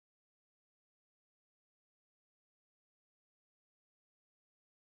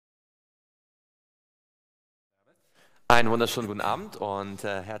Einen wunderschönen guten Abend und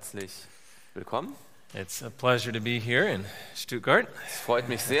herzlich willkommen. It's a pleasure to be here in Stuttgart. Es freut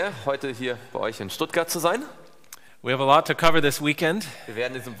mich sehr, heute hier bei euch in Stuttgart zu sein. We have a lot to cover this weekend. Wir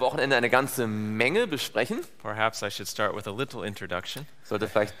werden diesem Wochenende eine ganze Menge besprechen. Perhaps I should start with a little introduction. Ich sollte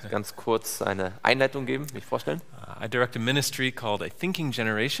vielleicht ganz kurz eine Einleitung geben, mich vorstellen. I direct a ministry called A Thinking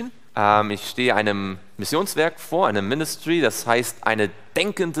Generation. Ich stehe einem Missionswerk vor, einem Ministry, das heißt eine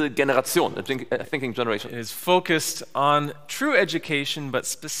denkende Generation, a thinking generation. It is focused on true education, but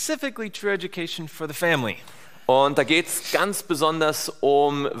specifically true education for the family. Und da geht es ganz besonders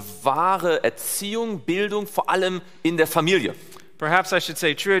um wahre Erziehung, Bildung, vor allem in der Familie. Perhaps I should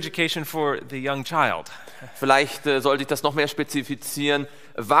say true education for the young child. Vielleicht sollte ich das noch mehr spezifizieren.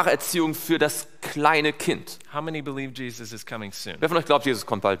 Wahre Erziehung für das kleine Kind. How many believe Jesus is coming soon? Wer von euch glaubt, Jesus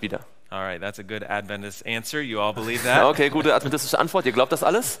kommt bald wieder? All right, that's a good Adventist answer. You all believe that? Okay, gute adventistische Antwort. Ihr glaubt das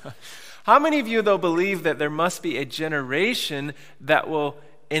alles? How many of you though believe that there must be a generation that will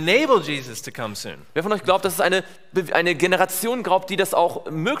enable Jesus to come soon? Wer von euch glaubt, dass es eine Generation glaubt, die das auch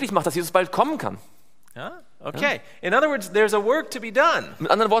möglich macht, dass Jesus bald kommen kann? Yeah? Okay. In other words, there's a work to be done. Mit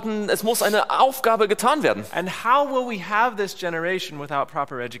anderen Worten, es muss eine Aufgabe getan werden. And how will we have this generation without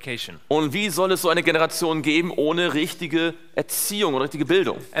proper education? Und wie soll es so eine Generation geben ohne richtige Erziehung und richtige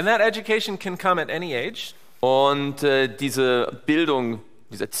Bildung? And that education can come at any age. Und diese Bildung,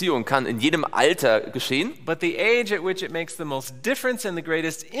 diese Erziehung kann in jedem Alter geschehen. But the age at which it makes the most difference and the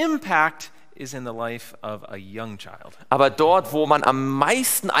greatest impact is in the life of a young child. Aber dort, wo man am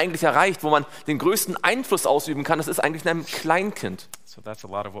meisten eigentlich erreicht, wo man den größten Einfluss ausüben kann, das ist eigentlich in einem Kleinkind. So that's a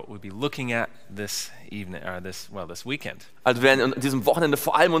lot of what we'll be looking at this evening, or this weekend. Also wir werden an diesem Wochenende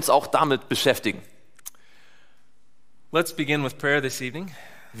vor allem uns auch damit beschäftigen. Let's begin with prayer this evening.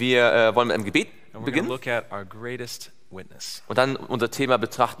 Wir wollen mit einem Gebet And we're going to beginnen look at our greatest witness. und dann unser Thema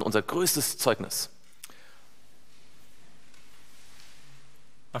betrachten, unser größtes Zeugnis.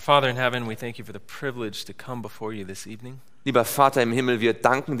 Our Father in heaven, we thank you for the privilege to come before you this evening. Lieber Vater im Himmel, wir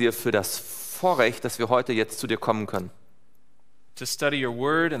danken dir für das Vorrecht, dass wir heute jetzt zu dir kommen können, To study your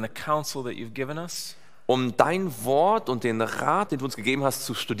word and the counsel that you've given us. um dein Wort und den Rat, den du uns gegeben hast,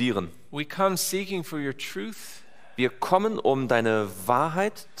 zu studieren. We come seeking for your truth, Wir kommen, um deine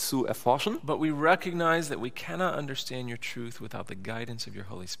Wahrheit zu erforschen, but we recognize that we cannot understand your truth without the guidance of your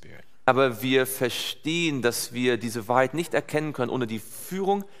Holy Spirit. aber wir verstehen, dass wir diese Wahrheit nicht erkennen können ohne die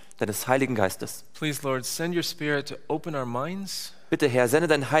Führung deines Heiligen Geistes. Please, Lord, send your Spirit to open our minds. Bitte, Herr, sende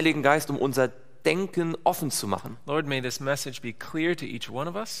deinen Heiligen Geist, um unser Denken offen zu machen. Lord, may this message be clear to each one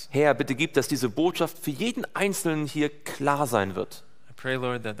of us. Herr, bitte gib, dass diese Botschaft für jeden Einzelnen hier klar sein wird. I pray,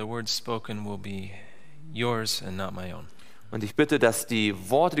 Lord, that the words spoken will be yours and not my own. Und ich bitte, dass die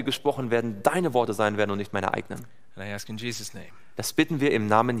Worte, die gesprochen werden, deine Worte sein werden und nicht meine eigenen. And I ask in Jesus' name. Das bitten wir im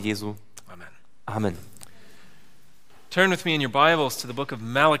Namen Jesu. Amen. Amen. Turn with me in your Bibles to the book of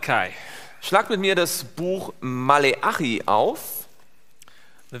Malachi. Schlagt mit mir das Buch Maleachi auf,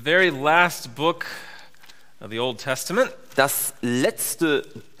 The very last book of the Old Testament das letzte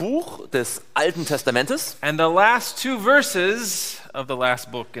Buch des Alten Testamentes. and the last two verses of the last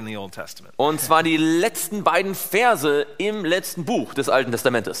book in the Old Testament. Und zwar die letzten beiden Verse im letzten Buch des Alten This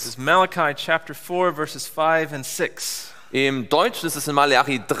Testamentes. is Malachi chapter 4 verses 5 and 6. Im Deutschen ist es in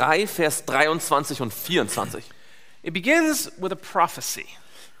Maleachi 3, Vers 23 und 24. It begins with a prophecy.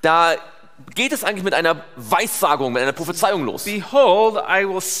 Da geht es eigentlich mit einer Weissagung, mit einer Prophezeiung los. Behold, I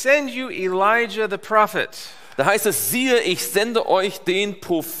will send you Elijah the prophet Da heißt es, siehe, ich sende euch den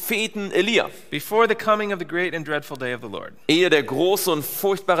Propheten Elia, before the coming of the great and dreadful day of the Lord. ehe der große und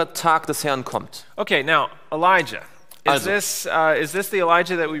furchtbare Tag des Herrn kommt. Okay, now Elijah. Is Also. this the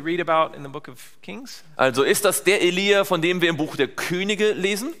Elijah that we read about in the book of Kings? Also ist das der Elia, von dem wir im Buch der Könige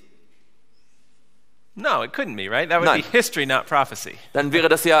lesen? No, it couldn't be, right? That would Nein. be history, not prophecy. Dann wäre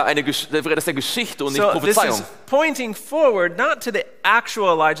das ja eine Geschichte und nicht So this Prophezeiung. is pointing forward not to the actual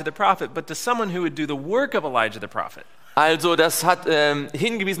Elijah the prophet, but to someone who would do the work of Elijah the prophet. Also das hat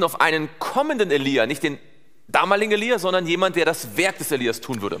hingewiesen auf einen kommenden Elia, nicht den damaligen Elia, sondern jemand, der das Werk des Elias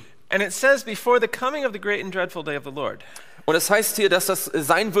tun würde. And it says before the coming of the great and dreadful day of the Lord. Und es heißt hier, dass das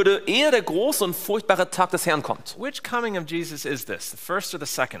sein würde, ehe der große und furchtbare Tag des Herrn kommt. Which coming of Jesus is this? The first or the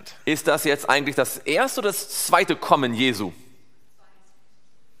second? Ist das jetzt eigentlich das erste oder das zweite Kommen Jesu?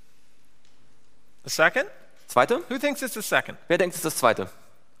 The second? Zweite? Who thinks it's the second? Wer denkt, es ist das zweite?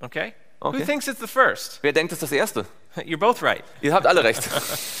 Okay. Okay. Who thinks it's the first? Wer denkt, es ist das erste? You're both right. Ihr habt alle recht.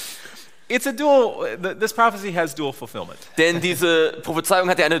 It's a dual, this prophecy has dual fulfillment. Denn diese Prophezeiung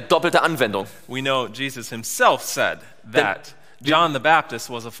hat ja eine doppelte Anwendung. We know Jesus himself said that John the Baptist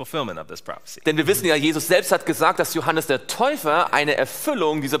was a fulfillment of this prophecy. Denn wir wissen ja, Jesus selbst hat gesagt, dass Johannes der Täufer eine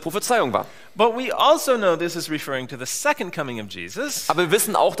Erfüllung dieser Prophezeiung war. But we also know this is referring to the second coming of Jesus, Aber wir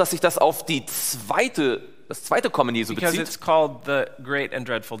wissen auch, dass sich das auf das zweite Kommen Jesu because bezieht, it's called the great and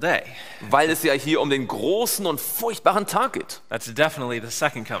dreadful day. weil es ja hier um den großen und furchtbaren Tag geht. That's definitely the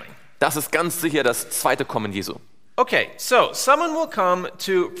second coming. Das ist ganz sicher das zweite Kommen Jesu. Okay, so someone will come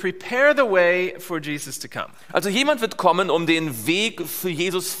to prepare the way for Jesus to come. Also jemand wird kommen, um den Weg für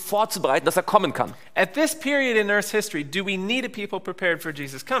Jesus vorzubereiten, dass er kommen kann. At this period in Earth's history, do we need a people prepared for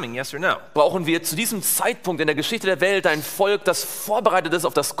Jesus' coming? Yes or no? Brauchen wir zu diesem Zeitpunkt in der Geschichte der Welt ein Volk, das vorbereitet ist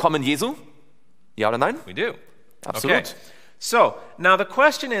auf das Kommen Jesu? Ja oder nein? We do. Absolut. Okay. So, now the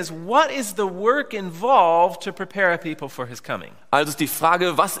question is, what is the work involved to prepare a people for his coming? Also ist die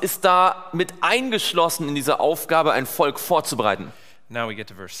Frage, was ist da mit eingeschlossen in dieser Aufgabe, ein Volk vorzubereiten? Now we get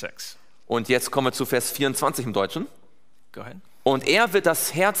to verse 6. Und jetzt kommen wir zu Vers 24 im Deutschen. Go ahead. Und er wird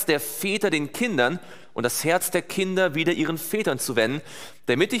das Herz der Väter den Kindern und das Herz der Kinder wieder ihren Vätern zuwenden,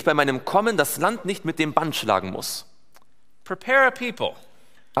 damit ich bei meinem Kommen das Land nicht mit dem Bann schlagen muss. Prepare a people.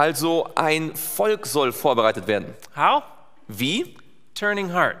 Also ein Volk soll vorbereitet werden. How? Wie?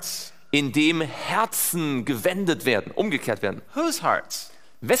 Turning hearts. Indem Herzen gewendet werden, umgekehrt werden. Whose hearts?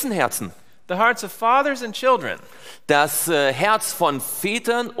 Wessen Herzen? The hearts of fathers and children. Das Herz von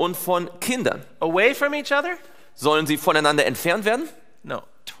Vätern und von Kindern. Away from each other? Sollen sie voneinander entfernt werden? No,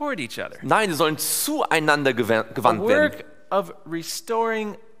 toward each other. Nein, sie sollen zueinander A gewandt werden. work of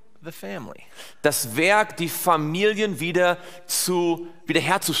restoring the family. Das Werk, die Familien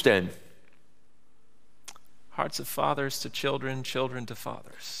wiederherzustellen. Hearts of fathers to children, children to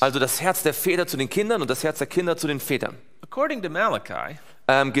fathers. Also das Herz der Väter zu den Kindern und das Herz der Kinder zu den Vätern. According to Malachi,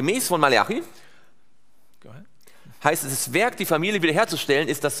 Gemäß von Malachi go ahead. heißt es, das Werk, die Familie wiederherzustellen,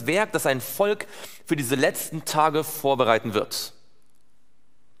 ist das Werk, das ein Volk für diese letzten Tage vorbereiten wird.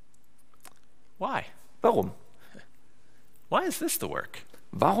 Why? Warum? Why is this the work?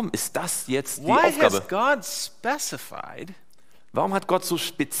 Warum ist das jetzt die Why has Aufgabe? God specified Warum hat Gott so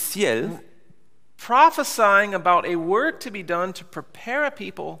speziell prophesying about a work to be done to prepare a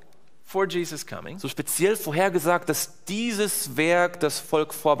people for Jesus' coming? vorhergesagt, dass dieses Werk das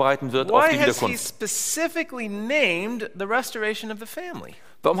Volk vorbereiten wird auf Why die has he Wiederkunft? specifically named the restoration of the family?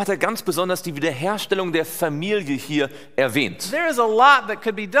 Warum hat er ganz besonders die Wiederherstellung der Familie hier erwähnt? There is a lot that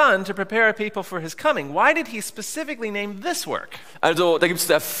could be done to prepare a people for his coming. Why did he specifically name this work? Also da gibt es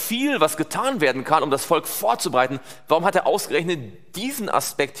da viel, was getan werden kann, um das Volk vorzubereiten. Warum hat er ausgerechnet diesen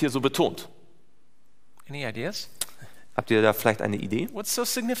Aspekt hier so betont? Any ideas? Habt ihr da vielleicht eine Idee? What's so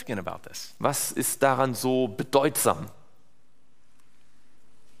significant about this? Was ist daran so bedeutsam?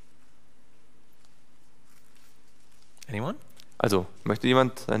 Anyone? Also, möchte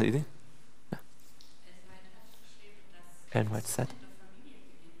jemand eine Idee? Ja. Ellen White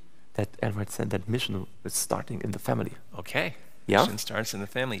said that mission is starting in the family. Okay. Ja? Mission starts in the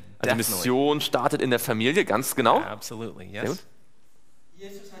family. Also Definitely. Mission startet in der Familie, ganz genau. Absolutely. Sehr Yes. gut.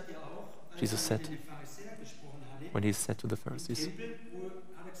 Jesus hat ja auch, als Jesus er said, mit den Pharisäern gesprochen hatte, When he said to the im Pharisees, Tempel,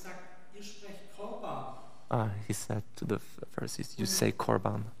 hat er gesagt, ihr sprecht Korban, he said to the Pharisees, you say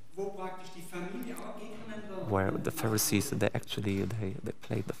Korban, wo praktisch die Familie auch gegeneinander where the Pharisees, they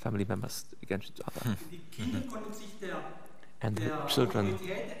played the family members against each other. Die Kinder konnten sich And the der children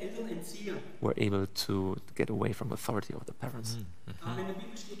Autorität der Eltern entziehen. were able to get away from authority of the parents. Aber in der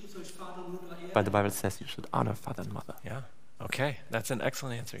Bibel steht, du sollst Vater und Mutter ehren. But the Bible says you should honor father and mother. Yeah. Okay. That's an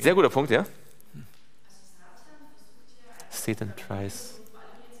excellent answer. Sehr guter Punkt, ja? Satan tries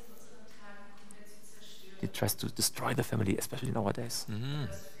to destroy the family, especially nowadays.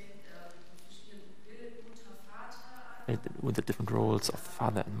 With the different roles of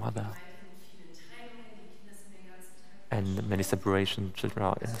father and mother. And many separation, children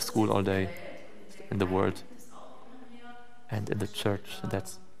are in school all day, in the world, and in the church.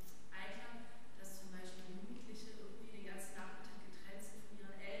 That's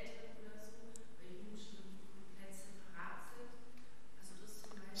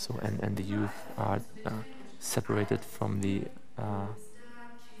so, and the youth are separated from the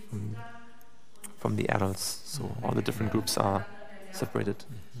adults. So all the different groups are separated,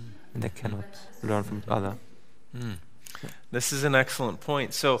 and they cannot learn from each other. This is an excellent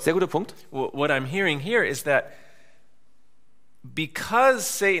point. So, Sehr guter Punkt. what I'm hearing here is that because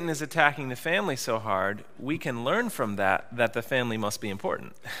Satan is attacking the family so hard, we can learn from that the family must be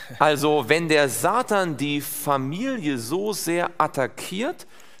important. Also, wenn der Satan die Familie so sehr attackiert,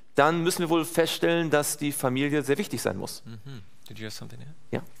 dann müssen wir wohl feststellen, dass die Familie sehr wichtig sein muss. Did you have something to add?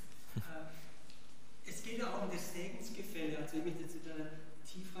 Ja. Es geht ja auch um das Segensgefälle. Also ich möchte jetzt da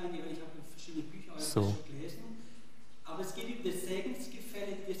tief reingehen, weil ich habe verschiedene Bücher So. gelesen. Aber es geht um das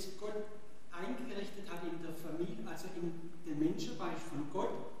den Menschenreich von Gott,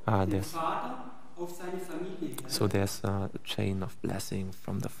 Ah, dem there's- Vater, auf seine Familie. So there's a chain of blessing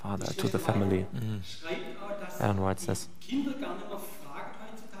from the father to the family. Schreibt auch, dass And what it says. die Kinder gar nicht mehr fragen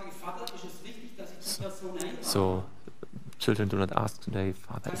heutzutage, Vater, ist es richtig, dass ich die Person einlade? So children do not ask today,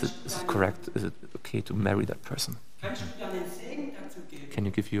 Father, is it correct? Is it okay to marry that person? Kannst du dir einen Segen dazu geben? Can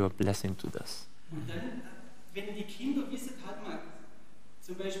you give you a blessing to this? Und dann, wenn die Kinder wissen, halt mal,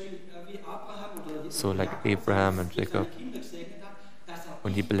 zum Beispiel wie Abraham oder So like Jakob Abraham and seine Jacob, Kinder gesegnet hat, dass er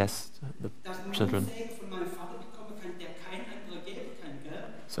when he blessed the dass nur children, einen Segen von meinem Vater bekommen kann, der kein anderer geben kann, gell?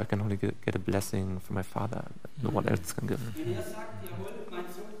 so I can only get a blessing from my father that no one else can give. Wenn er sagt, jawohl, mein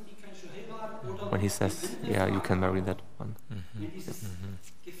Sohn, die kannst du heiraten, oder When he says, yeah, you can marry that one. wenn dieses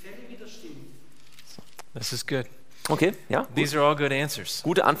Gefälle wieder stimmt. This is good. Okay, ja, These are all good answers.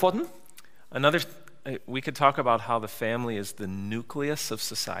 gute Antworten. We could talk about how the family is the nucleus of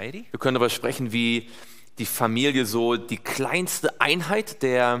society. Wir können darüber sprechen, wie die Familie so die kleinste Einheit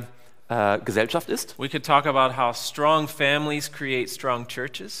der Gesellschaft ist. We could talk about how strong families create strong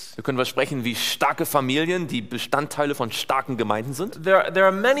churches. Wir können darüber sprechen, wie starke Familien die Bestandteile von starken Gemeinden sind. There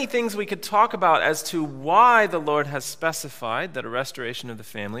are many things we could talk about as to why the Lord has specified that a restoration of the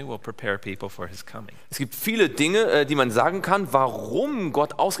family will prepare people for his coming. Es gibt viele Dinge, die man sagen kann, warum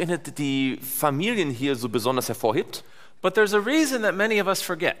Gott ausgerechnet die Familien hier so besonders hervorhebt. But there's a reason that many of us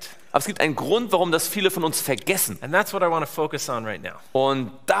forget. Aber es gibt einen Grund, warum das viele von uns vergessen. And that's what I want to focus on right now. Und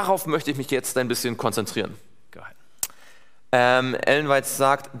darauf möchte ich mich jetzt ein bisschen konzentrieren. Go ahead. Ellen White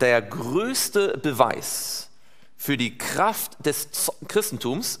sagt, der größte Beweis für die Kraft des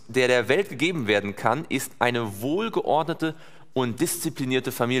Christentums, der Welt gegeben werden kann, ist eine wohlgeordnete und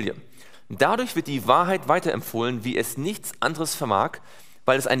disziplinierte Familie. Dadurch wird die Wahrheit weiterempfohlen, wie es nichts anderes vermag,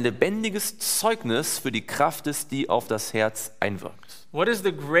 weil es ein lebendiges Zeugnis für die Kraft ist, die auf das Herz einwirkt. What is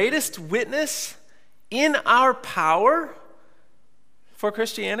the greatest witness in our power for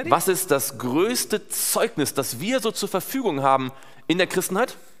Christianity? Was ist das größte Zeugnis, das wir so zur Verfügung haben in der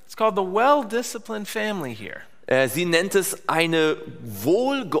Christenheit? It's called the well-disciplined family here. Sie nennt es eine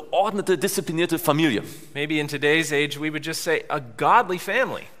wohlgeordnete, disziplinierte Familie. Maybe in today's age we would just say a godly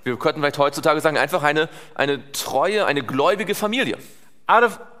family. Wir könnten vielleicht heutzutage sagen, einfach eine treue, eine gläubige Familie. Out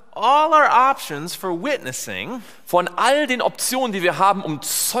of all our options for witnessing, Von all den Optionen, die wir haben, um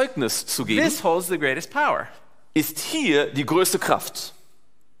Zeugnis zu geben, this holds the greatest power. ist hier die größte Kraft.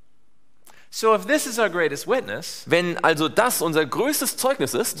 So if this is our greatest witness, Wenn also das unser größtes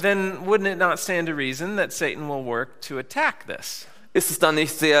Zeugnis ist, then wouldn't it not stand to reason that Satan will work to attack this? ist es dann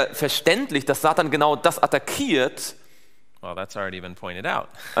nicht sehr verständlich, dass Satan genau das attackiert? Well, that's already been pointed out.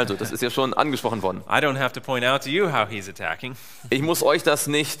 Also, das ist ja schon angesprochen worden. I don't have to point out to you how he's attacking. Ich muss euch das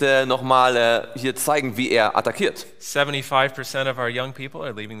nicht nochmal hier zeigen, wie er attackiert. 75% of our young people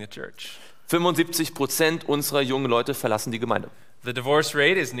are leaving the church. 75% unserer jungen Leute verlassen die Gemeinde. The divorce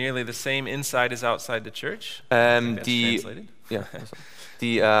rate is nearly the same inside as outside the church. I think that's Die, translated.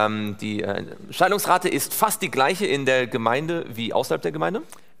 ja, die Scheidungsrate ist fast die gleiche in der Gemeinde wie außerhalb der Gemeinde.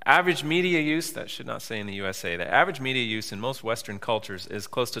 Average media use, that should not say in the USA, the average media use in most Western cultures is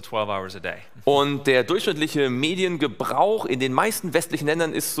close to 12 hours a day. Und der durchschnittliche Mediengebrauch in den meisten westlichen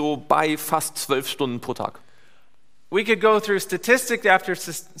Ländern ist so bei fast 12 Stunden pro Tag. We could go through statistic after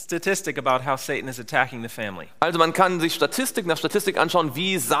statistic about how Satan is attacking the family. Also man kann sich Statistik nach Statistik anschauen,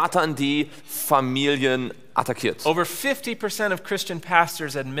 wie Satan die Familien attackiert. Over 50% of Christian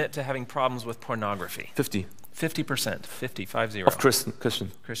pastors admit to having problems with pornography. 50 50%, 50. of Christian.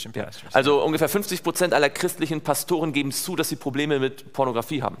 Christian pastors. Also ungefähr 50% aller christlichen Pastoren geben zu, dass sie Probleme mit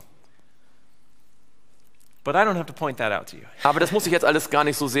Pornografie haben. But I don't have to point that out to you. Aber das muss ich jetzt alles gar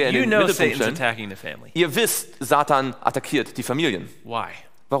nicht so sehr in You den know Mittelpunkt Satan's stellen. attacking the family. Ihr wisst, Satan attackiert die Familien. Why?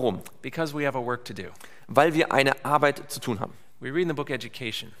 Warum? Because we have a work to do. Weil wir eine Arbeit zu tun haben. We read in the book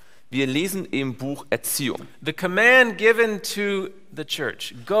Education. Wir lesen im Buch Erziehung. The command given to the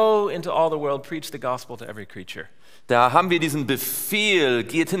church, go into all the world, preach the gospel to every creature. Da haben wir diesen Befehl,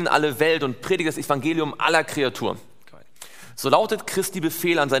 geht hin in alle Welt und predigt das Evangelium aller Kreaturen. Go ahead. So lautet Christi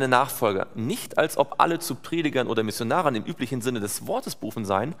Befehl an seine Nachfolger, nicht als ob alle zu Predigern oder Missionaren im üblichen Sinne des Wortes berufen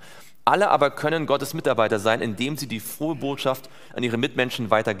seien, alle aber können Gottes Mitarbeiter sein, indem sie die frohe Botschaft an ihre Mitmenschen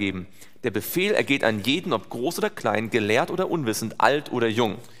weitergeben. Der Befehl ergeht an jeden, ob groß oder klein, gelehrt oder unwissend, alt oder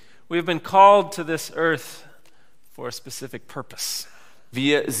jung. We have been called to this earth for a specific purpose.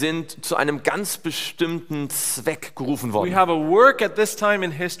 Wir sind zu einem ganz bestimmten Zweck gerufen We worden. have a work at this time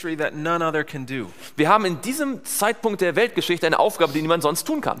in history that none other can do. Wir haben in diesem Zeitpunkt der Weltgeschichte eine Aufgabe, die niemand sonst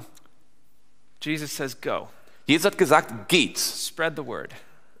tun kann. Jesus says, go, Jesus hat gesagt, geht, spread the word,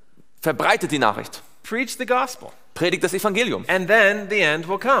 verbreitet die Nachricht, preach the gospel, predigt das Evangelium and then the end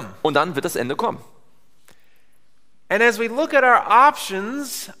will come. und dann wird das Ende kommen. And as we look at our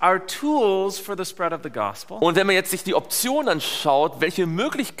options, our tools for the spread of the gospel, Und wenn man jetzt sich die Option anschaut, welche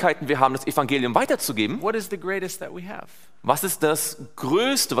Möglichkeiten wir haben, das Evangelium weiterzugeben, what is the greatest that we have? was ist das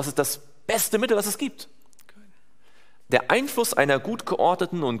Größte, was ist das beste Mittel, was es gibt? Der Einfluss einer gut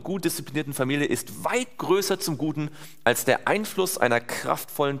geordneten und gut disziplinierten Familie ist weit größer zum Guten als der Einfluss einer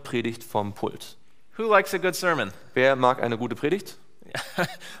kraftvollen Predigt vom Pult. Who likes a good sermon? Wer mag eine gute Predigt?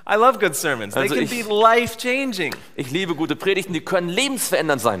 I love good sermons. They Also can ich- be life-changing. Ich liebe gute Predigten, die können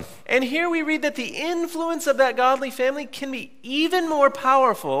lebensverändernd sein. And here we read that the influence of that godly family can be even more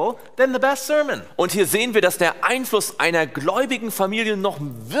powerful than the best sermon. Und hier sehen wir, dass der Einfluss einer gläubigen Familie noch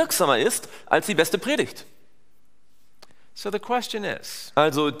wirksamer ist als die beste Predigt. So the question is,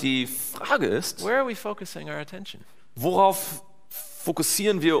 Also die Frage ist, where are we focusing our attention? worauf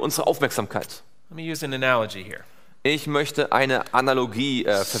fokussieren wir unsere Aufmerksamkeit? Let me use an analogy here. Ich möchte eine Analogie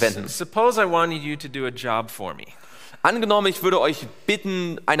verwenden. Suppose I wanted you to do a job for me. Angenommen, ich würde euch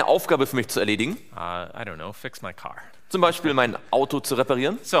bitten, eine Aufgabe für mich zu erledigen, I don't know, fix my car. zum Beispiel mein Auto zu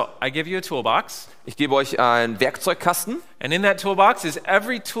reparieren. So I give you a toolbox, Ich gebe euch einen Werkzeugkasten and in that toolbox is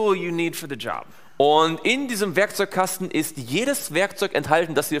every tool you need for the job, und in diesem Werkzeugkasten ist jedes Werkzeug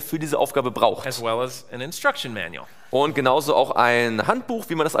enthalten, das ihr für diese Aufgabe braucht. as well as an instruction manual. Und genauso auch ein Handbuch,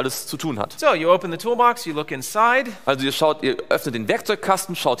 wie man das alles zu tun hat. So you open the toolbox, you look inside. Also ihr öffnet den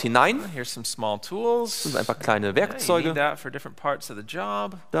Werkzeugkasten, schaut hinein, Here's some small tools. das sind ein paar kleine Yeah, you need Werkzeuge that for different parts of the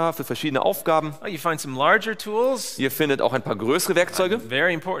job. da für verschiedene Aufgaben. Oh, you find some larger tools. Ihr findet auch ein paar größere Werkzeuge,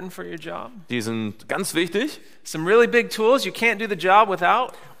 Very important for your job. die sind ganz wichtig. Some really big tools you can't do the job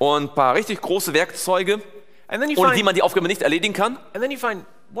without. Und ein paar richtig große Werkzeuge, And then you ohne die find man die Aufgabe nicht erledigen kann.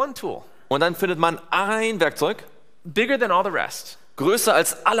 one tool Und dann findet man ein Werkzeug, bigger than all the rest. größer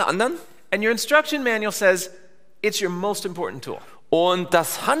als alle anderen. And your instruction manual says it's your most important tool. Und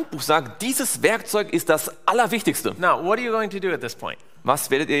das Handbuch sagt, dieses Werkzeug ist das Allerwichtigste. Now, what are you going to do at this point?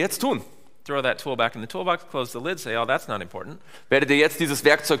 Was werdet ihr jetzt tun? Throw that tool back in the toolbox, close the lid, say, oh, that's not important. Werdet ihr jetzt dieses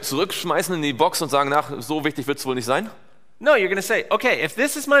Werkzeug zurückschmeißen in die Box und sagen, ach, so wichtig wird es wohl nicht sein? No, you're going to say, okay, if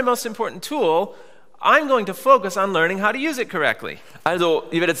this is my most important tool, I'm going to focus on learning how to use it correctly. Also,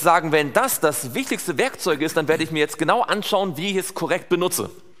 ihr werdet sagen, wenn das wichtigste Werkzeug ist, dann werde ich mir jetzt genau anschauen, wie ich es korrekt benutze.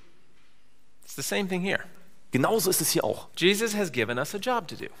 It's the same thing here. Genauso ist es hier auch. Jesus has given us a job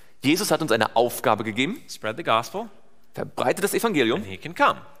to do. Jesus hat uns eine Aufgabe gegeben, Spread the gospel, verbreitet das Evangelium, and he can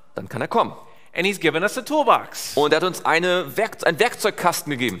come. dann kann er kommen. And he's given us a toolbox. Und er hat uns einen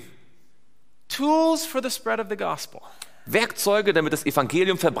Werkzeugkasten gegeben. Tools for the spread of the gospel. Werkzeuge, damit das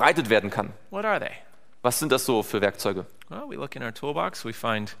Evangelium verbreitet werden kann. What are they? Was sind das so für Werkzeuge? Well, we look in our toolbox, we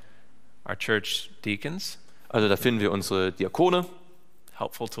find our church deacons, Also da finden wir unsere Diakone,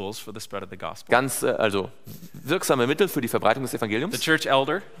 helpful tools for the spread of the gospel. ganz wirksame Mittel für die Verbreitung des The Evangeliums. church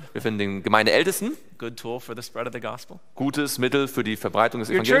elder, Wir finden den Gemeindeältesten, good tool for the spread of the gospel. gutes Mittel für die Verbreitung des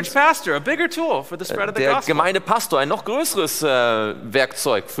Your church Evangeliums. pastor, a bigger tool for the spread of the Der gospel. Gemeindepastor, ein noch größeres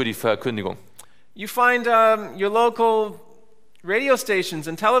Werkzeug für die Verkündigung. You find your local radio stations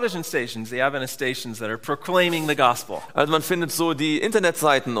and television stations, the Adventist stations that are proclaiming the gospel. Also man findet so die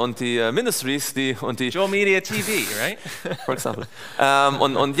Internetseiten und die Ministries und die, Joel Media TV, right? for example,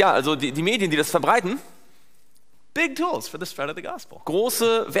 und ja, also die Medien, die das verbreiten, Big tools for the spread of the gospel.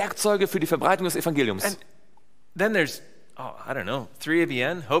 große Werkzeuge für die Verbreitung des Evangeliums. And then there's, I don't know,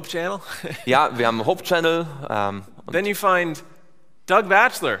 3ABN, Hope Channel. Ja, wir haben Hope Channel. Und Then you find Doug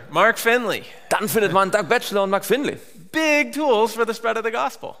Batchelor, Mark Finley. dann findet man Doug Batchelor und Mark Finley. Big tools for the spread of the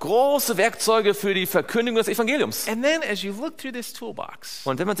gospel. Große Werkzeuge für die Verkündigung des Evangeliums. And then as you look through this toolbox,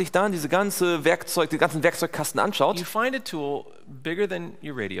 Und wenn man sich dann die ganzen Werkzeugkasten anschaut, you find a tool bigger than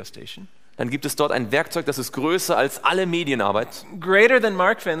your radio station, dann gibt es dort ein Werkzeug, das ist größer als alle Medienarbeit, greater than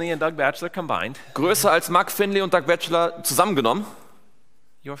Mark Finley and Doug Batchelor combined, größer als Mark Finley und Doug Batchelor zusammengenommen,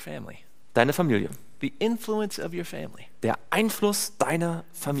 your family. deine Familie. The influence of your family. Der Einfluss deiner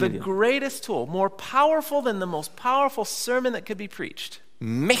The Familie. greatest tool, more powerful than the most powerful sermon that could be preached.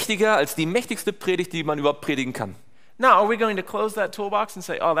 Mächtiger als die mächtigste Predigt, die man überhaupt predigen kann. Now, are we going to close that toolbox and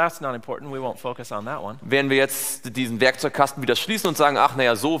say, oh, that's not important, we won't focus on that one? Werden wir jetzt diesen Werkzeugkasten wieder schließen und sagen, ach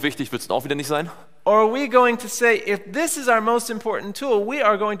naja, so wichtig wird es auch wieder nicht sein? Or are we going to say, if this is our most important tool, we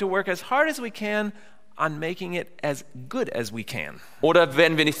are going to work as hard as we can on making it as good as we can? Oder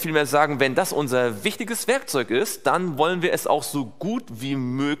werden wir nicht vielmehr sagen, wenn das unser wichtiges Werkzeug ist, dann wollen wir es auch so gut wie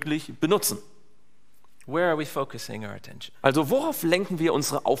möglich benutzen? Where are we focusing our attention? Also worauf lenken wir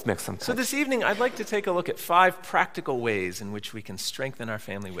unsere So Aufmerksamkeit? this evening, I'd like to take a look at 5 practical ways in which we can strengthen our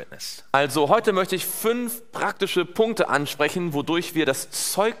family witness. Also heute möchte ich 5 praktische Punkte ansprechen, wodurch wir das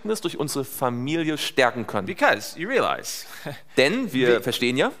Zeugnis durch unsere Familie stärken können. Because you realize, Denn wir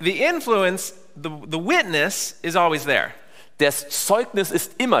verstehen ja, the influence, the witness is always there. das Zeugnis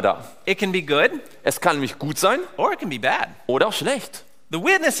ist immer da. It can be good Es kann nämlich gut sein or it can be bad. oder auch schlecht. The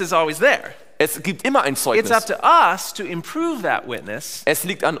witness is always there. Es gibt immer ein It's up Zeugnis. to us to improve that witness. Es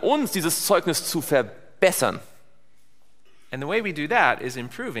liegt an uns, dieses Zeugnis zu verbessern. And the way we do that is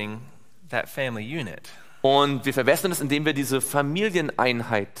improving that family unit. Und wir verbessern es, indem wir diese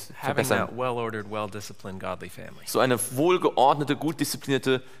Familieneinheit Having verbessern. that well-ordered, well-disciplined, godly family. So eine wohlgeordnete, gut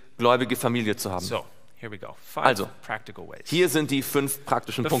disziplinierte, gläubige Familie zu haben. So, here we go. 5 Also, practical ways. Hier sind die 5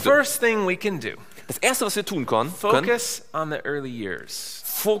 praktischen The Punkte. first thing we can do, Das Erste, was wir tun können, focus on the early years.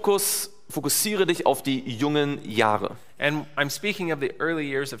 fokussiere dich auf die jungen Jahre. And I'm speaking of the early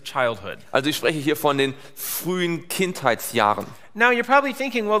years of childhood. Also ich spreche hier von den frühen Kindheitsjahren. Now, you're probably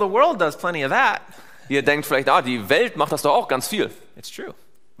thinking, well, the world does plenty of that. Ihr denkt vielleicht, die Welt macht das doch auch ganz viel. It's true.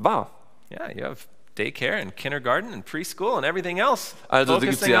 Wahr. Yeah, you have daycare and kindergarten and preschool and everything else. Also, da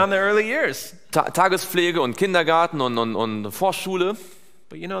gibt's Focusing ja on the early years. Tagespflege und Kindergarten und Vorschule.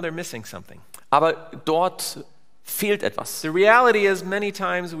 But you know, they're missing something. Aber dort fehlt etwas. The reality is, many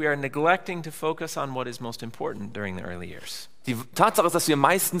times we are neglecting to focus on what is most important during the early years. Die Tatsache ist, dass wir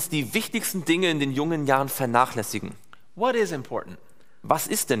meistens die wichtigsten Dinge in den jungen Jahren vernachlässigen. What is important? Was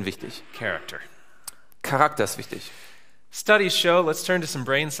ist denn wichtig? Character. Charakter ist wichtig. Studies show, let's turn to some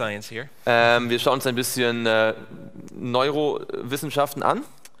brain science here. Wir schauen uns ein bisschen Neurowissenschaften an.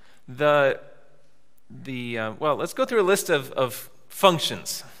 Well, let's go through a list of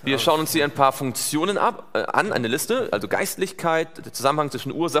functions. Wir schauen uns hier ein paar Funktionen an, eine Liste, also Geistlichkeit, der Zusammenhang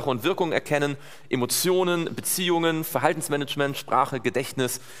zwischen Ursache und Wirkung erkennen, Emotionen, Beziehungen, Verhaltensmanagement, Sprache,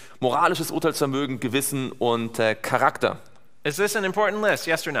 Gedächtnis, moralisches Urteilsvermögen, Gewissen und Charakter. Is this an important list,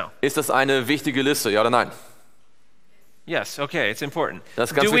 yes or no? Ist das eine wichtige Liste, ja oder nein? Yes, okay, it's important. Das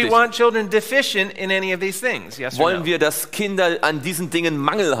ist ganz Do we wichtig. want children deficient in any of these things, yes or Wollen no? wir, dass Kinder an diesen Dingen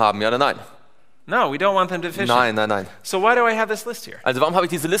Mangel haben, ja oder nein? No, we don't want them deficient. Nein. So why do I have this list here? Also warum habe ich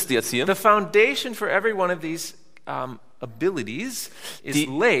diese Liste jetzt hier? The foundation for every one of these abilities is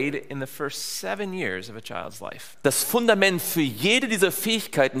laid in the first 7 years of a child's life. Das Fundament für jede dieser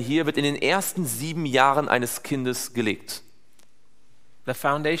Fähigkeiten hier wird in den ersten 7 Jahren eines Kindes gelegt. The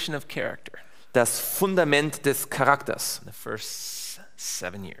foundation of character Das Fundament des Charakters in the first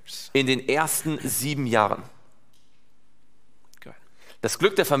 7 years. in den ersten 7 Jahren. Go ahead. Das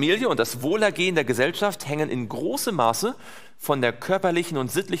Glück der Familie und das Wohlergehen der Gesellschaft hängen in großem Maße von der körperlichen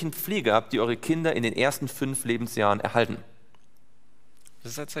und sittlichen Pflege ab, die eure Kinder in den ersten 5 Lebensjahren erhalten.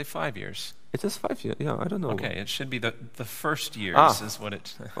 Does that say 5 years? It is 5 years, yeah, I don't know. Okay, it should be the first years is what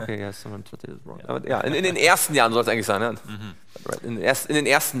it... Okay, yes, someone translated it wrong. Aber ja, in den ersten Jahren soll es eigentlich sein. Ja? Right, in den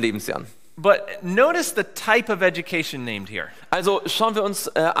ersten Lebensjahren. But notice the type of education named here. Also schauen wir uns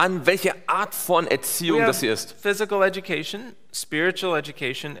an, welche Art von Erziehung We das have hier ist. physical education, spiritual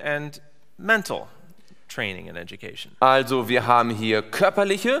education, and mental training and education. Also wir haben hier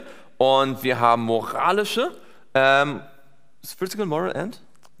körperliche und wir haben moralische, physical, moral and?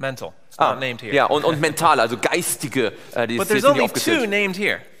 Mental. It's not named here. Ja, und mentale, also geistige, die But sind there's hier only 2 aufgezählt. named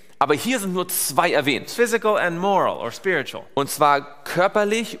here. Aber hier sind nur 2 erwähnt. Physical and moral or spiritual. Und zwar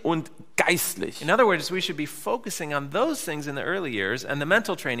körperlich und geistlich. In other words, we should be focusing on those things in the early years, and the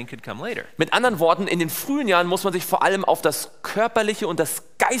mental training could come later. Mit anderen Worten, in den frühen Jahren muss man sich vor allem auf das Körperliche und das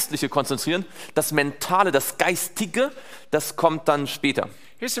Geistliche konzentrieren. Das Mentale, das Geistige, das kommt dann später.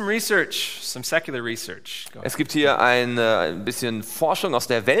 Here's some research, some secular research. Go ahead. Es gibt hier ein bisschen Forschung aus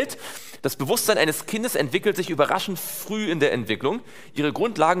der Welt. Das Bewusstsein eines Kindes entwickelt sich überraschend früh in der Entwicklung. Ihre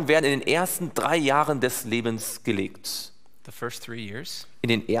Grundlagen werden in den ersten 3 Jahren des Lebens gelegt. The first 3 years. In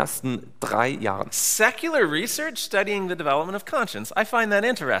den ersten 3 Jahren. Secular research studying the development of conscience. I find that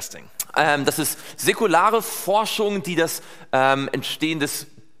interesting. Das ist säkulare Forschung, die das Entstehen des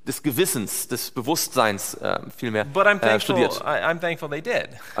Gewissens, des Bewusstseins vielmehr But I'm thankful, studiert. I'm thankful they did.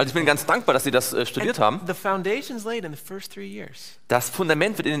 Also ich bin ganz dankbar, dass sie das studiert haben. The foundation's laid in the first 3 years. Das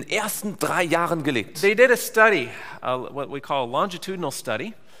Fundament wird in den ersten 3 Jahren gelegt. They did a study, what we call a longitudinal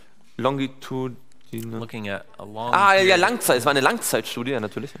study, Longitudinal. looking at a long Ja, period, Langzeit. Es war eine Langzeitstudie, ja,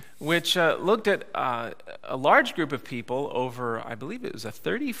 natürlich. which looked at a large group of people over, I believe it was a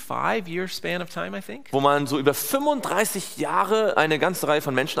 35-year span of time, I think. Wo man so über 35 Jahre eine ganze Reihe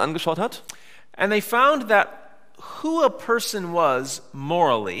von Menschen angeschaut hat. And they found that who a person was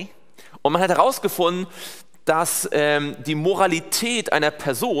morally Und man hat herausgefunden, dass die Moralität einer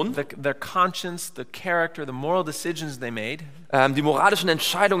Person, their conscience, the character, the moral decisions they made, die moralischen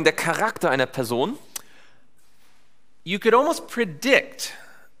Entscheidungen, der Charakter einer Person, you could almost predict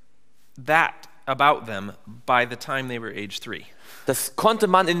that about them by the time they were age 3. das konnte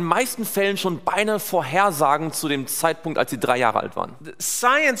man in den meisten Fällen schon beinahe vorhersagen zu dem Zeitpunkt, als sie 3 Jahre alt waren.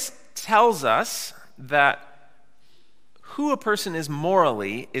 Science tells us that who a person is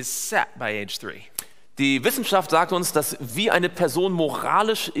morally is set by age 3. Die Wissenschaft sagt uns, dass wie eine Person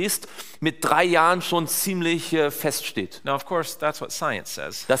moralisch ist, mit 3 Jahren schon ziemlich feststeht. Now, of course, that's what science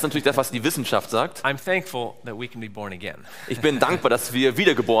says. Das ist natürlich das, was die Wissenschaft sagt. I'm thankful that we can be born again. Ich bin dankbar, dass wir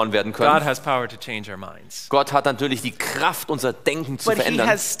wiedergeboren werden God können. has power to change our minds. Gott hat natürlich die Kraft, unser Denken zu But he verändern.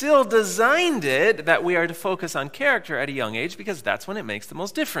 has still designed it that we are to focus on character at a young age because that's when it makes the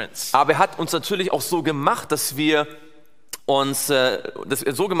most difference. Aber er hat uns natürlich auch so gemacht, dass wir auf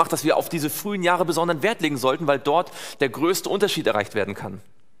diese frühen Jahre besonderen Wert legen sollten, weil dort der größte Unterschied erreicht werden kann.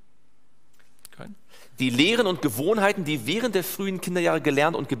 Okay. Die Lehren und Gewohnheiten, die während der frühen Kinderjahre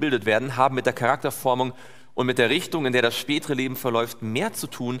gelernt und gebildet werden, haben mit der Charakterformung und mit der Richtung, in der das spätere Leben verläuft, mehr zu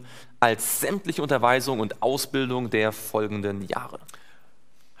tun als sämtliche Unterweisung und Ausbildung der folgenden Jahre.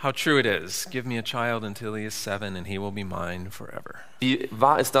 How true it is. Give me a child until he is 7 and he will be mine forever. Wie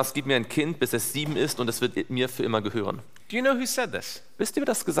wahr ist das? Gib mir ein Kind, bis es 7 ist und es wird mir für immer gehören. Do you know who said this? Wisst ihr, wer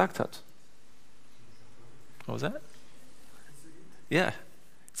das gesagt hat? What was that? Yeah.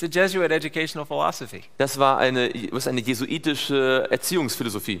 It's a Jesuit educational philosophy. Das ist eine jesuitische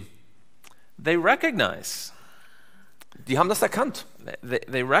Erziehungsphilosophie. They recognize. Die haben das erkannt.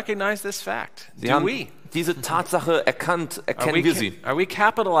 They recognize this fact. Sie Do haben we? diese Tatsache erkennen wir sie. Are we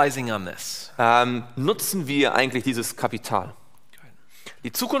capitalizing on this? Nutzen wir eigentlich dieses Kapital?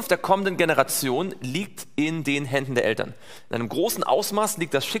 Die Zukunft der kommenden Generation liegt in den Händen der Eltern. In einem großen Ausmaß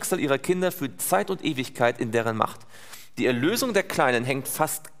liegt das Schicksal ihrer Kinder für Zeit und Ewigkeit in deren Macht. Die Erlösung der Kleinen hängt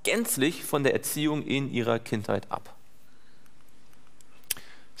fast gänzlich von der Erziehung in ihrer Kindheit ab.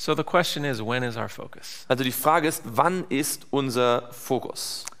 So the question is, when is our focus? Also die Frage ist, wann ist unser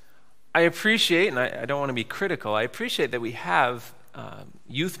Fokus? I appreciate, and I don't want to be critical, I appreciate that we have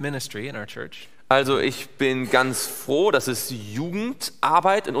youth ministry in our church. Also ich bin ganz froh, dass es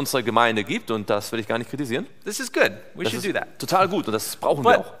Jugendarbeit in unserer Gemeinde gibt und das will ich gar nicht kritisieren. This is good. We Das should ist do that. total gut und das brauchen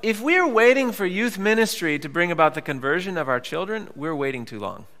wir But auch. if we're waiting for youth ministry to bring about the conversion of our children, we're waiting too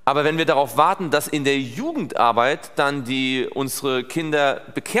long. Aber wenn wir darauf warten, dass in der Jugendarbeit dann unsere Kinder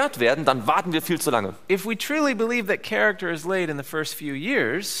bekehrt werden, dann warten wir viel zu lange. If we truly believe that character is laid in the first few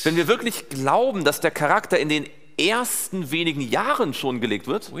years, Wenn wir wirklich glauben, dass der Charakter in den ersten wenigen Jahren schon gelegt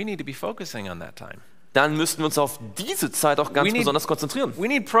wird, we need to be focusing on that time. dann müssten wir uns auf diese Zeit auch ganz We need- besonders konzentrieren. We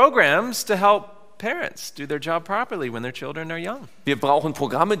need programs to help parents do their job properly when their children are young. Wir brauchen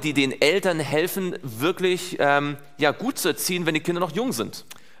Programme, die den Eltern helfen, wirklich gut zu erziehen, wenn die Kinder noch jung sind.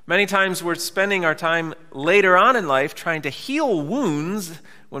 Many times we're spending our time later on in life trying to heal wounds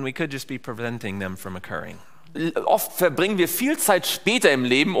when we could just be preventing them from occurring. Oft verbringen wir viel Zeit später im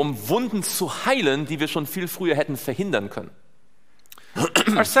Leben, um Wunden zu heilen, die wir schon viel früher hätten verhindern können.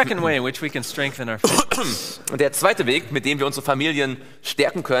 Our second way in which we can strengthen our faith, Und der zweite Weg, mit dem wir unsere Familien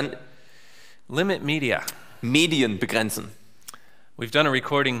stärken können, limit media. Medien begrenzen. We've done a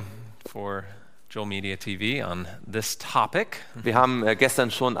recording for Joel Media TV on this topic, Wir haben gestern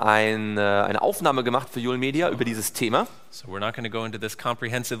schon eine Aufnahme gemacht für Joel Media über dieses Thema. so we're not going to go into this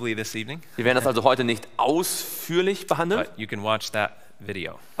comprehensively this evening, Wir werden das also heute nicht ausführlich behandeln, but you can watch that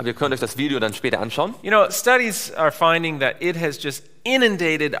video. aber ihr könnt euch das Video dann später anschauen. You know, studies are finding that it has just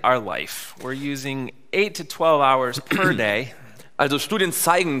inundated our life. We're using 8 to 12 hours per day. Also Studien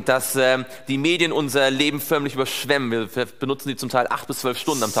zeigen, dass die Medien unser Leben förmlich überschwemmen. Wir benutzen die zum Teil 8 bis 12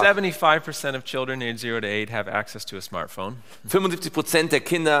 Stunden am Tag. 75% of children aged 0 to 8 have access to a smartphone. 75% der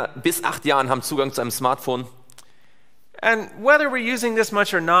Kinder bis 8 Jahren haben Zugang zu einem Smartphone. And whether we're using this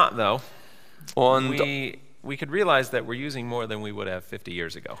much or not, though, Und we could realize that we're using more than we would have 50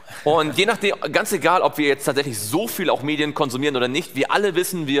 years ago. Und je nachdem, ganz egal, ob wir jetzt tatsächlich so viel auch Medien konsumieren oder nicht, wir alle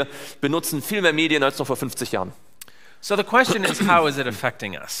wissen, wir benutzen viel mehr Medien als noch vor 50 Jahren. So the question is, how is it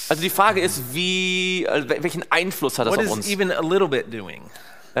affecting us? Also die Frage ist, welchen Einfluss hat das What auf is uns? even a little bit doing?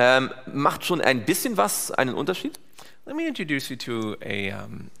 Macht schon ein bisschen was einen Unterschied? Let me introduce you to a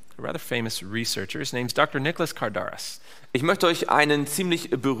rather famous researcher. His name's Dr. Nicholas Kardaras. Ich möchte euch einen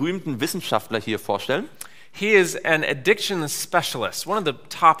ziemlich berühmten Wissenschaftler hier vorstellen. He is an addiction specialist, one of the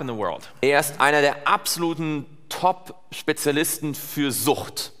top in the world. Er ist einer der absoluten Top-Spezialisten für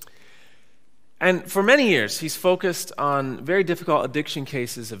Sucht. And for many years, he's focused on very difficult addiction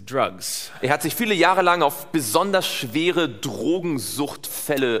cases of drugs. Er hat sich viele Jahre lang auf besonders schwere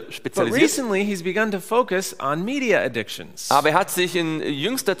Drogensuchtfälle But spezialisiert. recently, he's begun to focus on media addictions. Aber er hat sich in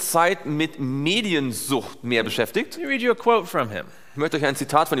jüngster Zeit mit Mediensucht mehr beschäftigt. Let me read you a quote from him. Ich möchte euch ein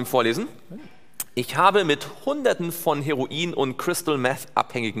Zitat von ihm vorlesen. Ich habe mit Hunderten von Heroin- und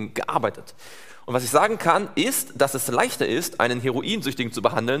Crystal-Meth-Abhängigen gearbeitet. Und was ich sagen kann, ist, dass es leichter ist, einen Heroinsüchtigen zu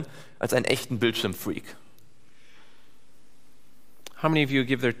behandeln, als einen echten Bildschirmfreak. How many of you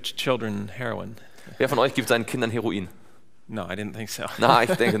give their children heroin? Wer von euch gibt seinen Kindern Heroin? No, I didn't think so. Na,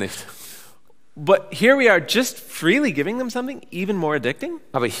 ich denke nicht. But here we are just freely giving them something even more addicting.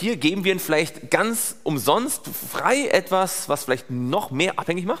 Aber hier geben wir ihnen vielleicht ganz umsonst frei etwas, was vielleicht noch mehr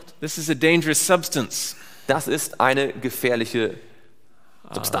abhängig macht. This is a dangerous substance. Das ist eine gefährliche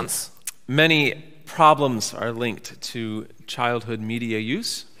Substanz. Many problems are linked to childhood media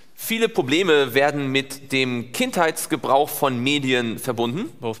use. Viele Probleme werden mit dem Kindheitsgebrauch von Medien verbunden.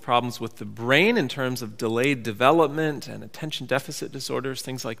 Both problems with the brain in terms of delayed development and attention deficit disorders,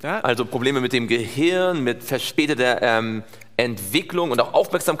 things like that. Also Probleme mit dem Gehirn, mit verspäteter Entwicklung und auch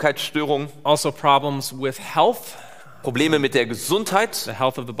Aufmerksamkeitsstörungen. Also problems with health, Probleme mit der Gesundheit, the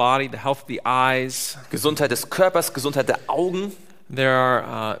health of the body, the health of the eyes. Gesundheit des Körpers, Gesundheit der Augen. There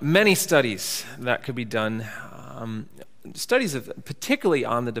are many studies that could be done, studies particularly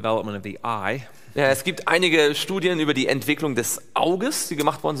on the development of the eye. Ja, es gibt einige Studien über die Entwicklung des Auges, die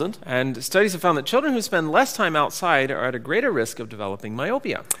gemacht worden sind. And studies have found that children who spend less time outside are at a greater risk of developing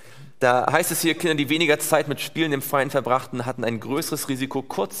myopia. Da heißt es hier, Kinder, die weniger Zeit mit Spielen im Freien verbrachten, hatten ein größeres Risiko,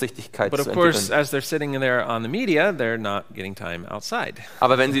 Kurzsichtigkeit But zu of course, entwickeln. as they're sitting there on the media, they're not getting time outside.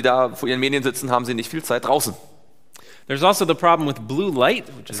 Aber wenn sie da vor ihren Medien sitzen, haben sie nicht viel Zeit draußen. There's also the problem with blue light,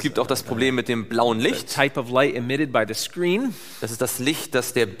 which Es is gibt auch das Problem mit dem blauen the Licht. type of light emitted by the screen. Das ist das Licht,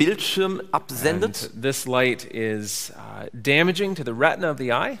 das der Bildschirm absendet. And this light is damaging to the retina of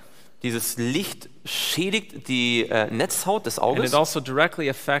the eye, Dieses Licht schädigt die Netzhaut des and it Auges also directly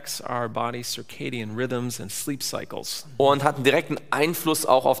affects our body's circadian rhythms and sleep cycles. und hat einen direkten Einfluss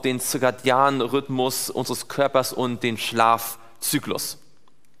auch auf den zirkadianen Rhythmus unseres Körpers und den Schlafzyklus.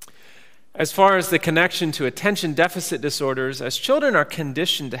 As far as the connection to attention deficit disorders, as children are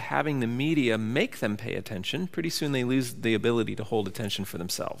conditioned to having the media make them pay attention, pretty soon they lose the ability to hold attention for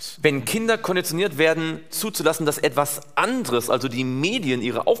themselves. Wenn Kinder konditioniert werden, zuzulassen, dass etwas anderes, also die Medien,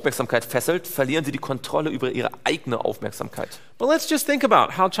 ihre Aufmerksamkeit fesselt, verlieren sie die Kontrolle über ihre eigene Aufmerksamkeit. But let's just think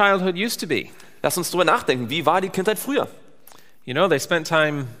about how childhood used to be. Lass uns drüber nachdenken, wie war die Kindheit früher? You know, they spent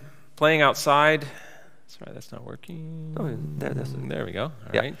time playing outside. Sorry, that's not working. There we go. All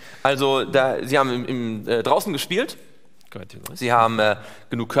Ja. right. Also sie haben draußen gespielt, Go ahead, Tulis. sie haben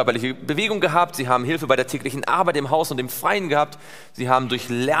genug körperliche Bewegung gehabt, sie haben Hilfe bei der täglichen Arbeit im Haus und im Freien gehabt, sie haben durch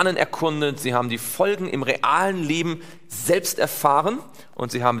Lernen erkundet, sie haben die Folgen im realen Leben selbst erfahren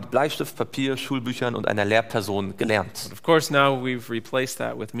und sie haben mit Bleistift, Papier, Schulbüchern und einer Lehrperson gelernt. Of course, now we've replaced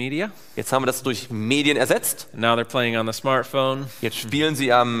that with media. Jetzt haben wir das durch Medien ersetzt. And now they're playing on the smartphone. Jetzt spielen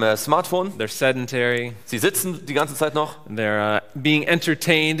sie am Smartphone. They're sedentary. Sie sitzen die ganze Zeit noch. They're being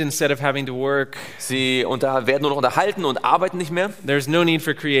entertained instead of having to work. Sie werden nur noch unterhalten und arbeiten nicht mehr. There's no need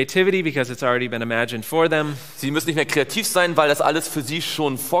for creativity because it's already been imagined for them. Sie müssen nicht mehr kreativ sein, weil das alles für sie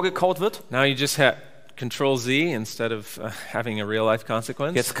schon vorgekaut wird. Now you just hit Control Z instead of having a real life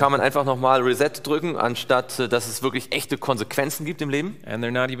consequence. Jetzt kann man einfach nochmal Reset drücken, anstatt dass es wirklich echte Konsequenzen gibt im Leben. And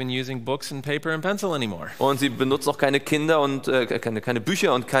they're not even using books and paper and pencil anymore. Und sie benutzen auch keine Kinder und keine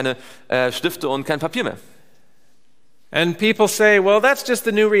Bücher und keine Stifte und kein Papier mehr. And people say, well, that's just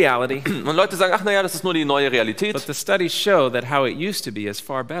the new reality. Und Leute sagen, ach naja, das ist nur die neue But Realität. the studies show that how it used to be is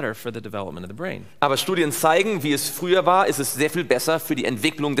far better for the development of the brain. Aber Studien zeigen, wie es früher war, ist es sehr viel besser für die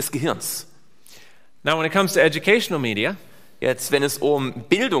Entwicklung des Gehirns. Now, when it comes to educational media, Jetzt, wenn es um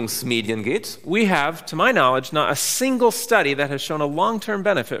Bildungsmedien geht, we have, to my knowledge, not a single study that has shown a long-term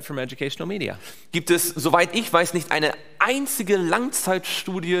benefit from educational media. gibt es, soweit ich weiß, nicht eine einzige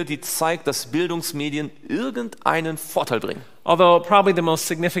Langzeitstudie, die zeigt, dass Bildungsmedien irgendeinen Vorteil bringen. Although probably the most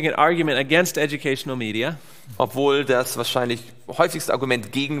significant argument against educational media Obwohl das wahrscheinlich häufigste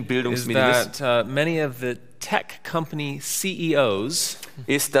Argument gegen is Bildungsmedien ist, that many of the tech company CEOs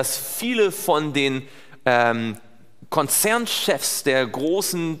ist, dass viele von den Konzernchefs der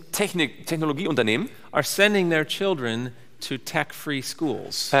großen Technologieunternehmen are sending their children to tech-free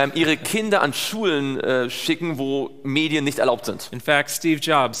schools. ihre Kinder an Schulen schicken, wo Medien nicht erlaubt sind. In fact, Steve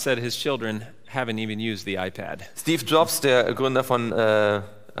Jobs said his children haven't even used the iPad. Steve Jobs, der Gründer von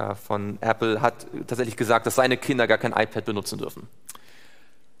Apple, hat tatsächlich gesagt, dass seine Kinder gar kein iPad benutzen dürfen.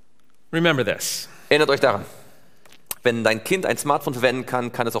 Remember this. Erinnert euch daran. Wenn dein Kind ein Smartphone verwenden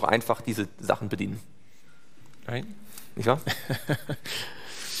kann, kann es auch einfach diese Sachen bedienen. Right? Nicht wahr?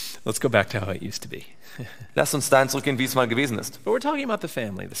 Let's go back to how it used to be. Lasst uns dahin zurückgehen, wie es mal gewesen ist. But we're talking about the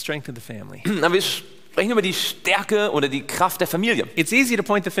family, the strength of the family. Aber wir sprechen über die Stärke oder die Kraft der Familie. It's easy to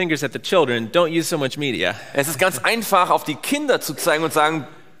point the fingers at the children. Don't use so much media. Es ist ganz einfach, auf die Kinder zu zeigen und sagen,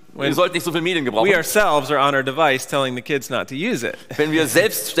 ihr sollt nicht so viel Medien We gebrauchen. ourselves are on our device telling the kids not to use it. Wenn wir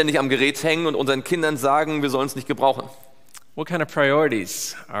selbstständig am Gerät hängen und unseren Kindern sagen, wir sollen es nicht gebrauchen. What kind of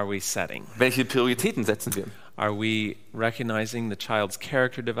priorities are we setting? Welche Prioritäten setzen wir? Are we recognizing the child's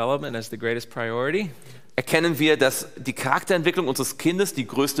character development as the greatest priority? Erkennen wir, dass die Charakterentwicklung unseres Kindes die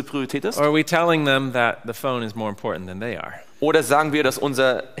größte Priorität ist? Or are we telling them that the phone is more important than they are? Oder sagen wir, dass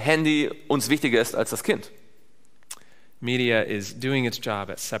unser Handy uns wichtiger ist als das Kind? Media is doing its job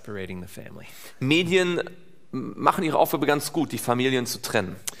at separating the family. Medien machen ihre Aufgabe ganz gut, die Familien zu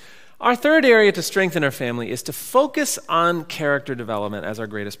trennen. Our third area to strengthen our family is to focus on character development as our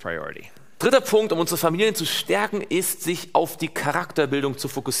greatest priority. Dritter Punkt, um unsere Familien zu stärken, ist, sich auf die Charakterbildung zu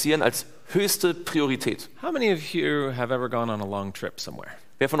fokussieren als höchste Priorität. How many of you have ever gone on a long trip somewhere?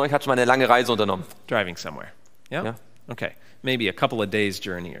 Wer von euch hat schon mal eine lange Reise unternommen? Driving somewhere? Yeah? Ja. Okay. Maybe a couple of days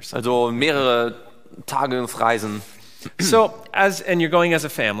journey or something. Also mehrere Tagesreisen. And you're going as a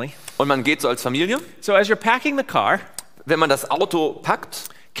family. Und man geht so als Familie. So as you're packing the car, Wenn man das Auto packt,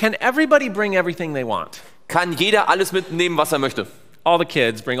 can everybody bring everything they want? kann jeder alles mitnehmen, was er möchte. All the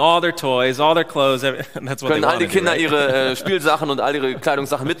kids bring all their toys, all their clothes. That's what Können they all want die to do, Kinder right? ihre Spielsachen und all ihre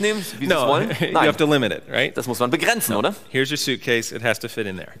Kleidungssachen mitnehmen, wie sie es No, wollen? you Nein, have to limit it, right? das muss man begrenzen, oder? Here's your suitcase, it has to fit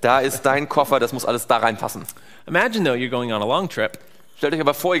in there. Da ist dein Koffer, das muss alles da reinpassen. Imagine though you're going on a long trip Stellt euch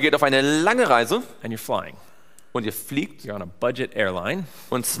aber vor, ihr geht auf eine lange Reise and you're flying. und ihr fliegt. You're on a budget airline.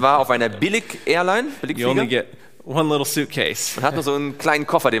 Und zwar auf einer Billig-Airline, You only Billigflieger. get one little suitcase. Man hat nur so einen kleinen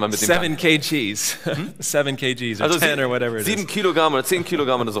Koffer, den man mitnehmen 7 kgs. 7 kgs or kann. Also 10 or whatever it 7 is. Kilogramm oder 10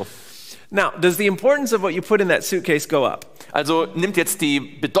 Kilogramm oder so. Now, does the importance of what you put in that suitcase go up? Also nimmt jetzt die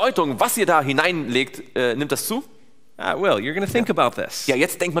Bedeutung, was ihr da hineinlegt, nimmt das zu? Will, you're going to think about this. Ja,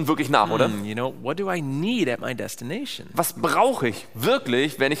 jetzt denkt man wirklich nach, oder? You know, what do I need at my destination? Was brauche ich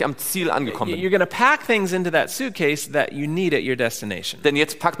wirklich, wenn ich am Ziel angekommen bin? You're going to pack things into that suitcase that you need at your destination. Denn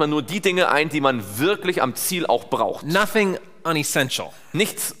jetzt packt man nur die Dinge ein, die man wirklich am Ziel auch braucht. Nothing unessential.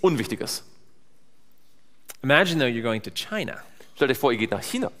 Nichts Unwichtiges. Imagine though you're going to China Stellt euch vor, ihr geht nach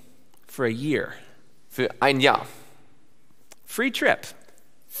China for a year. für ein Jahr. Free trip,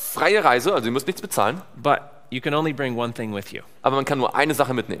 Freie Reise, also ihr müsst nichts bezahlen, but you can only bring one thing with you. aber man kann nur eine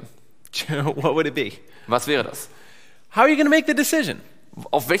Sache mitnehmen. What would it be? Was wäre das? How are you going to make the decision?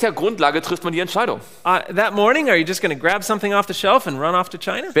 Auf welcher Grundlage trifft man die Entscheidung? That morning, are you just going to grab something off the shelf and run off to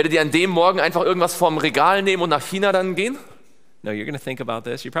China? Werdet ihr an dem Morgen einfach irgendwas vom Regal nehmen und nach China dann gehen? No, you're going to think about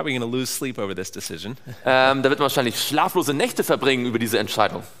this. You're probably going to lose sleep over this decision. Da wird man wahrscheinlich schlaflose Nächte verbringen über diese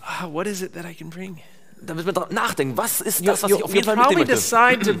Entscheidung. What is it that I can bring? Da wird man drüber nachdenken, was ist das, was ich auf You'll jeden Fall probably mitnehmen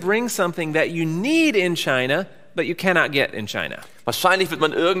möchte? decide to bring something that you need in China, but you cannot get in China. Wahrscheinlich wird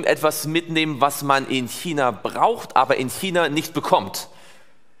man irgendetwas mitnehmen, was man in China braucht, aber in China nicht bekommt.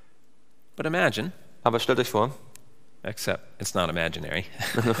 But imagine, Aber stellt euch vor, except it's not imaginary.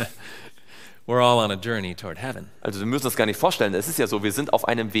 We're all on a journey toward heaven. also wir müssen uns gar nicht vorstellen, es ist ja so, wir sind auf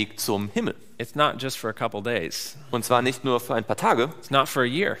einem Weg zum Himmel. It's not just for a couple days. Und zwar nicht nur für ein paar Tage, It's not for a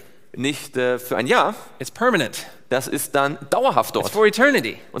year. nicht für ein Jahr, It's permanent. das ist dann dauerhaft It's dort. for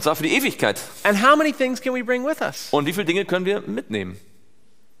eternity. Und zwar für die Ewigkeit. And how many things can we bring with us? Und wie viele Dinge können wir mitnehmen?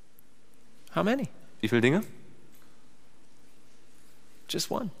 How many? Wie viele Dinge? Just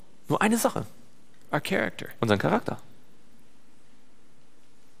one. Nur eine Sache, Our character. unseren Charakter.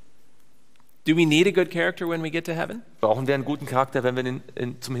 Do we need a good character when we get to heaven? Brauchen wir einen guten Charakter, wenn wir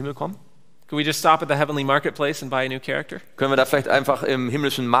zum Himmel kommen? Can we just stop at the heavenly marketplace and buy a new character? Können wir da vielleicht einfach im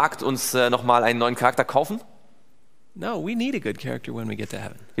himmlischen Markt uns nochmal einen neuen Charakter kaufen? No, we need a good character when we get to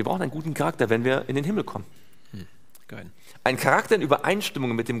heaven. Wir brauchen einen guten Charakter, wenn wir in den Himmel kommen. Go ahead. Ein Charakter in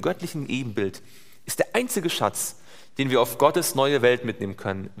Übereinstimmung mit dem göttlichen Ebenbild ist der einzige Schatz, den wir auf Gottes neue Welt mitnehmen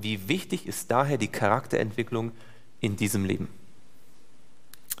können. Wie wichtig ist daher die Charakterentwicklung in diesem Leben?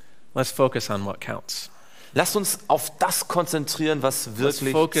 Let's focus on what counts. Lasst uns auf das konzentrieren, was Let's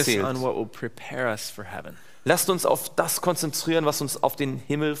wirklich focus zählt. on what will prepare us for heaven. Lasst uns auf das konzentrieren, was uns auf den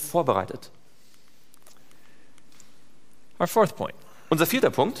Himmel vorbereitet. Our fourth point. Unser vierter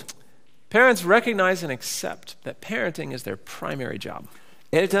Punkt. Parents recognize and accept that parenting is their primary job.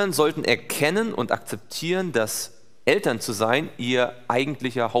 Eltern sollten erkennen und akzeptieren, dass Eltern zu sein ihr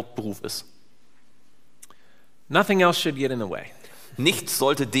eigentlicher Hauptberuf ist. Nothing else should get in the way. Nichts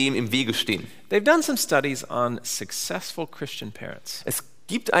sollte dem im Wege stehen. They've done some studies on successful Christian parents. Es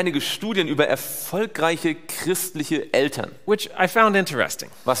gibt einige Studien über erfolgreiche christliche Eltern, which I found interesting.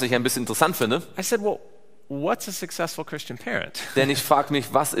 was ich ein bisschen interessant finde. I said, well, what's a successful Christian parent? Denn ich frage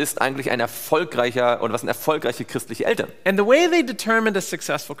mich, was ist eigentlich ein erfolgreicher oder was sind erfolgreiche christliche Eltern? And the way they determined a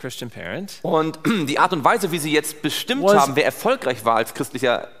successful Christian parent, Und die Art und Weise, wie sie jetzt bestimmt Was- haben, wer erfolgreich war als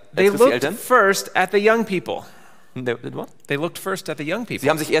christliche they looked Eltern. first at the young people. What? They looked first at the young Sie people.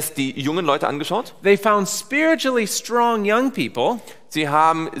 haben sich erst die jungen Leute angeschaut. They found spiritually strong young people Sie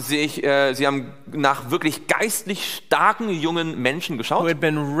haben nach wirklich geistlich starken jungen Menschen who geschaut, had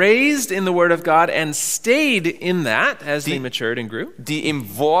been raised in the Word of God and stayed in that as they Die- matured and grew. die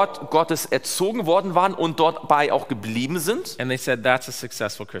im Wort Gottes erzogen worden waren und dort bei auch geblieben sind And they said, that's a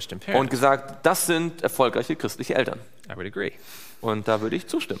successful Christian und parent. gesagt, das sind erfolgreiche christliche Eltern. I would agree. Und da würde ich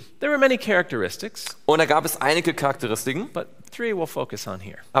zustimmen. There were many characteristics, Und da gab es einige Charakteristiken, but 3 we'll focus on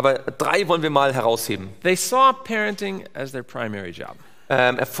here. aber 3 wollen wir mal herausheben. They saw parenting as their primary job.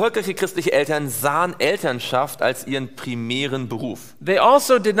 Erfolgreiche christliche Eltern sahen Elternschaft als ihren primären Beruf. They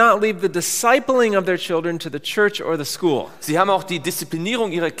also did not leave the discipling of their children to the church or the school. Sie haben auch die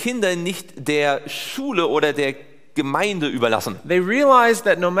Disziplinierung ihrer Kinder nicht der Schule oder der Gemeinde überlassen. They realized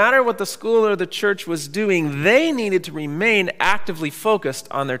that no matter what the school or the church was doing, they needed to remain actively focused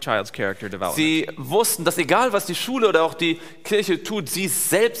on their child's character development. Sie wussten, dass egal was die Schule oder auch die Kirche tut, sie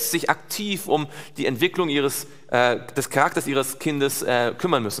selbst sich aktiv um die Entwicklung des Charakters ihres Kindes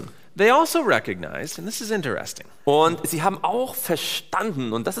kümmern müssen. They also recognized, and this is interesting, Und sie haben auch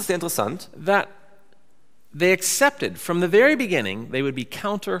verstanden, und das ist sehr interessant, that they accepted from the very beginning they would be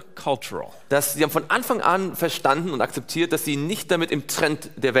countercultural. dass sie haben von Anfang an verstanden und akzeptiert, dass sie nicht damit im Trend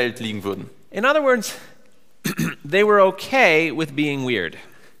der Welt liegen würden. In other words, they were okay with being weird.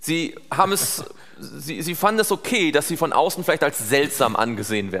 Sie fanden es okay, dass sie von außen vielleicht als seltsam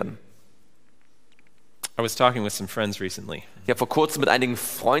angesehen werden. I was talking with some friends recently. Ich habe vor kurzem mit einigen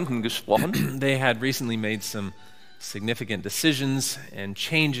Freunden gesprochen. They had recently made some significant decisions and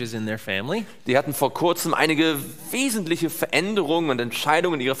changes in their family. Die hatten vor kurzem einige wesentliche Veränderungen und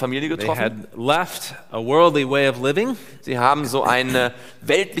Entscheidungen in ihrer Familie They getroffen. had left a worldly way of living Sie haben so einen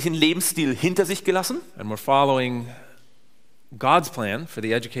weltlichen Lebensstil hinter sich gelassen and were following God's plan for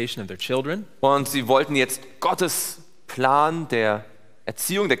the education of their children. und sie wollten jetzt Gottes Plan der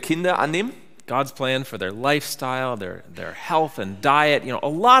Erziehung der Kinder annehmen. God's plan for their lifestyle, their health and diet, a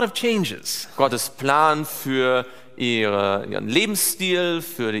lot of changes. Gottes Plan für ihren Lebensstil,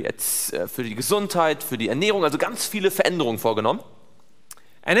 für die Gesundheit, für die Ernährung, also ganz viele Veränderungen vorgenommen.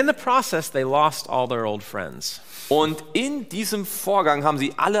 And in the process, they lost all their old friends. Und in diesem Vorgang haben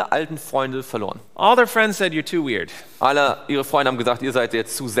sie alle alten Freunde verloren. All their friends said, you're too weird. Alle ihre Freunde haben gesagt, ihr seid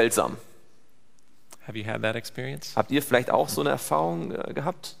jetzt zu seltsam. Have you had that experience? Habt ihr vielleicht auch so eine Erfahrung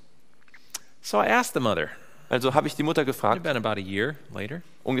gehabt? So I asked the mother, Also habe ich die Mutter it had gefragt, been about a year later.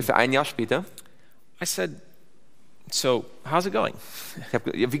 ungefähr ein Jahr später. I said, so how's it going? Ich habe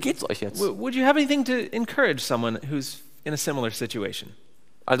gesagt, ja, wie geht's euch jetzt? Would you have anything to encourage someone who's in a similar situation?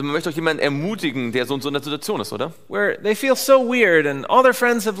 Also man möchte euch jemanden ermutigen, der so in so einer Situation ist, oder? Where they feel so weird and all their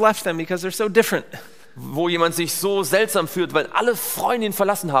friends have left them because they're so different. Wo jemand sich so seltsam fühlt, weil alle Freunde ihn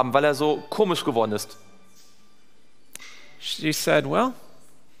verlassen haben, weil er so komisch geworden ist. She said, well,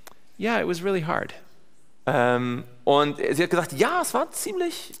 yeah, it was really hard. Und sie hat gesagt, ja, es war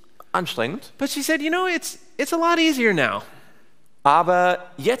ziemlich anstrengend, But she said, it's a lot easier now. aber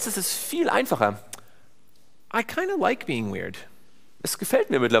jetzt ist es viel einfacher. I kind of like being weird. Es gefällt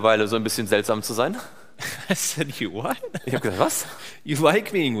mir mittlerweile, so ein bisschen seltsam zu sein. I said, you what? Ich habe gesagt, was? You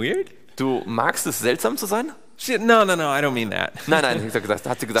like being weird? Du magst es, seltsam zu sein? She said, no, I don't mean that. Nein, hat sie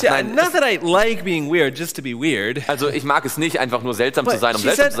gesagt, See, nein. not that I like being weird just to be weird. Also ich mag es nicht, einfach nur seltsam zu But sein, um she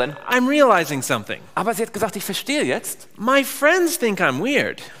seltsam said, zu sein. I'm realizing something. Aber sie hat gesagt, ich verstehe jetzt. My friends think I'm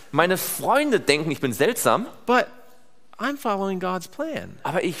weird, Meine Freunde denken, ich bin seltsam, but I'm following God's plan.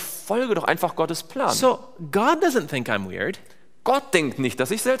 aber ich folge doch einfach Gottes Plan. So God doesn't think I'm weird. Gott denkt nicht, dass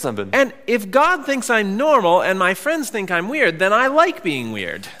ich seltsam bin. And if God thinks I'm normal and my friends think I'm weird, then I like being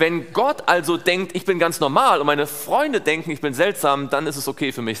weird. Wenn Gott also denkt, ich bin ganz normal und meine Freunde denken, ich bin seltsam, dann ist es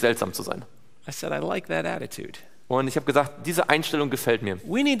okay für mich, seltsam zu sein. I said, I like that attitude. Und ich habe gesagt, diese Einstellung gefällt mir.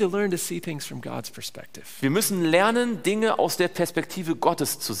 We need to learn to see things from God's perspective. Wir müssen lernen, Dinge aus der Perspektive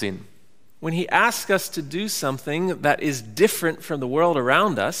Gottes zu sehen. When he asks us to do something that is different from the world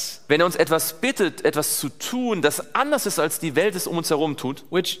around us, Wenn er uns etwas bittet, etwas zu tun, das anders ist, als die Welt es um uns herum tut,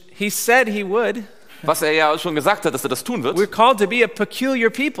 which he said he would, was er ja schon gesagt hat, dass er das tun we're wird. called to be a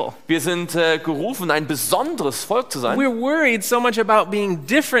peculiar people. Wir sind gerufen, ein besonderes Volk zu sein. We're worried so much about being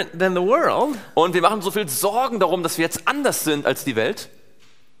different than the world. Und wir machen so viel Sorgen darum, dass wir jetzt anders sind als die Welt.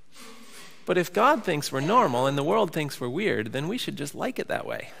 But if God thinks we're normal and the world thinks we're weird, then we should just like it that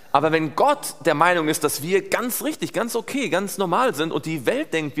way. Aber wenn Gott der Meinung ist, dass wir ganz richtig, ganz okay, ganz normal sind und die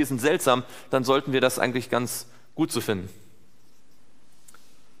Welt denkt, wir sind seltsam, dann sollten wir das eigentlich ganz gut so finden.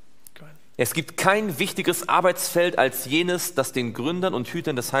 Go ahead. Es gibt kein wichtigeres Arbeitsfeld als jenes, das den Gründern und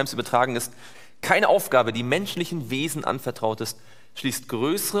Hütern des Heims übertragen ist. Keine Aufgabe, die menschlichen Wesen anvertraut ist, schließt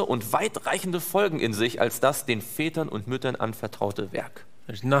größere und weitreichende Folgen in sich als das den Vätern und Müttern anvertraute Werk.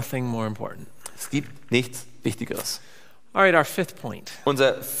 There's nothing more important. Es gibt nichts Wichtigeres. All right, our fifth point.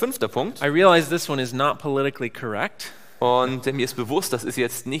 Unser 5. Punkt, I realize this one is not politically correct, und mir ist bewusst, das ist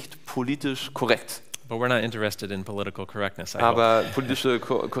jetzt nicht politisch korrekt, but we're not interested in political correctness, I hope. aber politische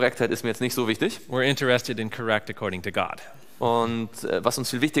Korrektheit ist mir jetzt nicht so wichtig. We're interested in correct according to God. Und was uns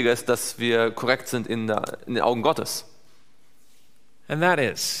viel wichtiger ist, dass wir korrekt sind in den Augen Gottes. And that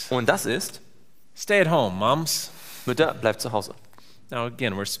is, Und das ist, stay at home, moms. Mütter, bleibt zu Hause. Now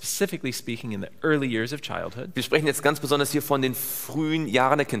again, we're specifically speaking in the early years of childhood. Wir sprechen jetzt ganz besonders hier von den frühen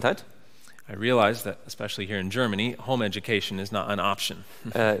Jahren der Kindheit. I realize that, especially here in Germany, home education is not an option.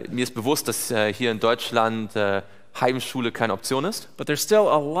 Mir ist bewusst, dass hier in Deutschland Heimschule keine Option ist. But there's still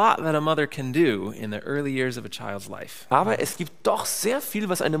a lot that a mother can do in the early years of a child's life. Aber es gibt doch sehr viel,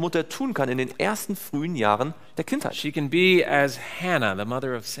 was eine Mutter tun kann in den ersten frühen Jahren der Kindheit. She can be as Hannah, the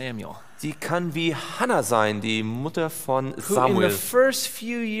mother of Samuel, Sie kann wie Hannah sein, die Mutter von who in the Samuel, first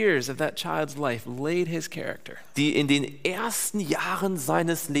few years of that child's life laid his character. die in den ersten Jahren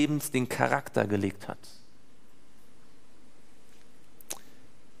seines Lebens den Charakter gelegt hat.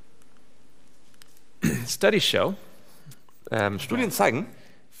 Studies show Studien zeigen,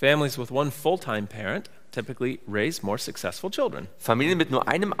 families with one full-time parent typically raise more successful children. Familien mit nur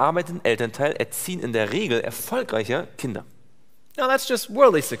einem arbeitenden Elternteil erziehen in der Regel erfolgreicher Kinder. Now that's just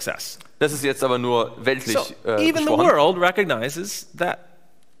worldly success. Das ist jetzt aber nur weltlich So even the gesprochen. world recognizes that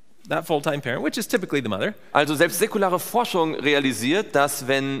full-time parent, which is typically the mother, Also selbst säkulare Forschung realisiert, dass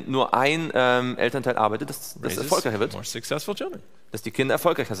wenn nur ein Elternteil arbeitet, dass das raises erfolgreicher wird, more successful children. dass die Kinder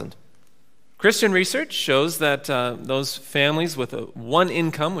erfolgreicher sind. Christian research shows that those families with one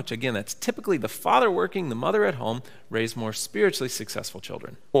income, which again, that's typically the father working, the mother at home, raise more spiritually successful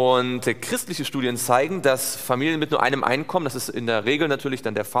children. Und christliche Studien zeigen, dass Familien mit nur einem Einkommen, das ist in der Regel natürlich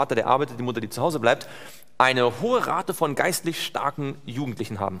dann der Vater, der arbeitet, die Mutter, die zu Hause bleibt, eine hohe Rate von geistlich starken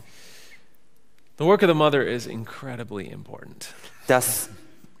Jugendlichen haben. The work of the mother is incredibly important.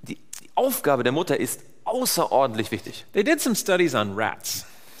 Die Aufgabe der Mutter ist außerordentlich wichtig. They did some studies on rats.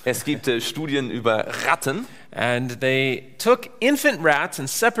 Es gibt Studien über Ratten. And they took infant rats and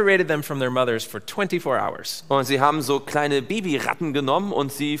separated them from their mothers for 24 hours. Und sie haben so kleine Babyratten genommen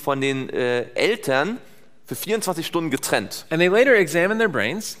und sie von den Eltern für 24 Stunden getrennt. And they later examined their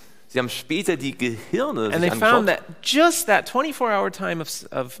brains. Sie haben später die Gehirne And sich they found angeschaut. that just that 24-hour time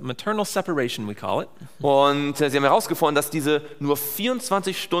of maternal separation, we call it, Und sie haben herausgefunden, dass diese nur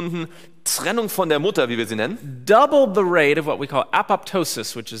 24 Stunden Trennung von der Mutter, wie wir sie nennen, doubled the rate of what we call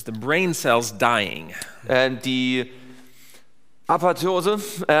apoptosis, which is the brain cells dying. die Apoptose,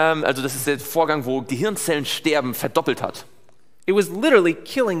 also das ist der Vorgang, wo Gehirnzellen sterben, verdoppelt hat. It was literally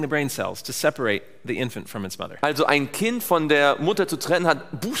killing the brain cells to separate the infant from its mother. Also ein Kind von der Mutter zu trennen,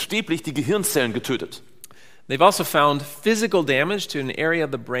 hat buchstäblich die Gehirnzellen getötet. They've also found physical damage to an area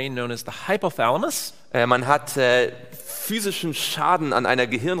of the brain known as the hypothalamus. Man hat physischen Schaden an einer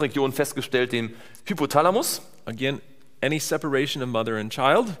Gehirnregion festgestellt, dem Hypothalamus. Again, any separation of mother and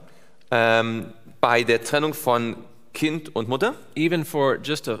child, Bei der Trennung von Kind und Mutter, even for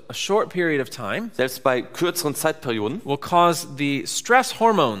just a short period of time, selbst bei kürzeren Zeitperioden, will cause the stress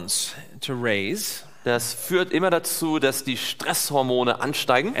hormones to raise. das führt immer dazu, dass die Stresshormone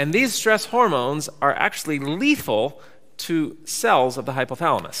ansteigen. And these stress hormones are actually lethal to cells of the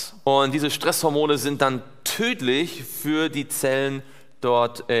hypothalamus. Und diese Stresshormone sind dann tödlich für die Zellen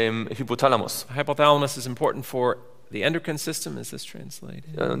dort im Hypothalamus. The hypothalamus is important for the endocrine system. Is this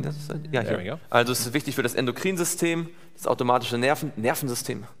translated? Und das ist, ja, There we hier. go. Also es ist wichtig für das Endokrinsystem, das automatische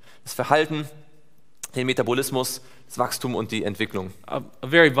Nervensystem, das Verhalten, den Metabolismus, das Wachstum und die Entwicklung. A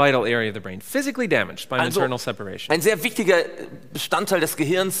very vital area of the brain, physically damaged by Also maternal separation. ein sehr wichtiger Bestandteil des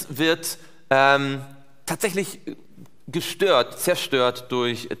Gehirns wird tatsächlich gestört, zerstört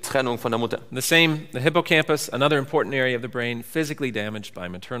durch Trennung von der Mutter. The hippocampus, another important area of the brain, physically damaged by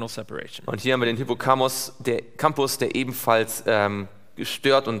maternal separation. Und hier haben wir den Hippocampus, der ebenfalls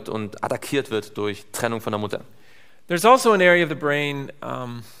gestört und attackiert wird durch Trennung von der Mutter. There's also an area of the brain,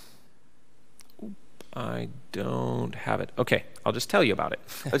 I don't have it. Okay, I'll just tell you about it.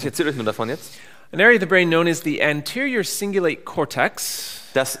 Also ich erzähle euch nur davon jetzt. An area of the brain known as the anterior cingulate cortex.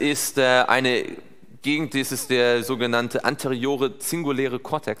 Das ist eine Gegend, das ist der sogenannte anteriore singuläre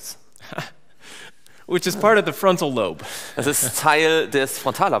Kortex. which is part of the frontal lobe. Das ist Teil des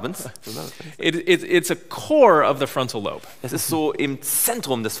Frontallabens. It's a core of the frontal lobe. Es ist so im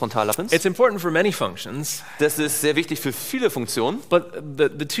Zentrum des Frontallabens. It's important for many functions, Das ist sehr wichtig für viele Funktionen. but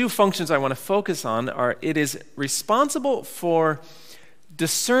the two functions I want to focus on are it is responsible for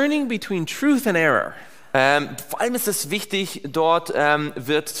discerning between truth and error. Vor allem ist es wichtig, dort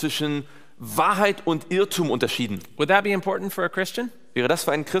wird zwischen Wahrheit und Irrtum unterschieden. Would that be important for a Christian? Wäre das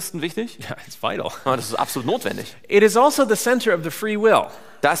für einen Christen wichtig? Yeah, it's vital. Ja, das ist absolut notwendig. It is also the center of the free will.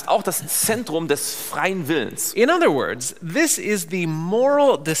 Da ist auch das Zentrum des freien Willens. In other words, this is the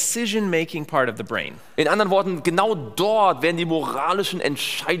moral decision-making part of the brain. In anderen Worten, genau dort werden die moralischen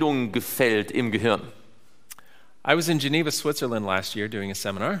Entscheidungen gefällt im Gehirn. I was in Geneva, Switzerland last year doing a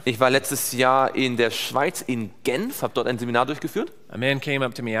seminar. Ich war letztes Jahr in der Schweiz, in Genf, habe dort ein Seminar durchgeführt. A man came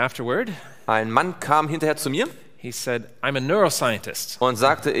up to me afterward. Ein Mann kam hinterher zu mir He said, I'm a neuroscientist. und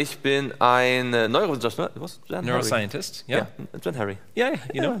sagte, ich bin ein Neurowissenschaftler. Was? John Neuroscientist? Harry? Yeah? Ja, John Harry. Yeah,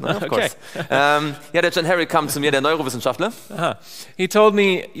 you know. Of Okay. course. Ja, der John Harry kam zu mir, der Neurowissenschaftler. He told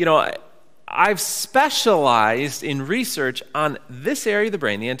me, I've specialized in research on this area of the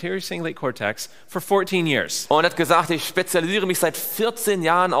brain, the anterior cingulate cortex, for 14 years. Und hat gesagt, ich spezialisiere mich seit 14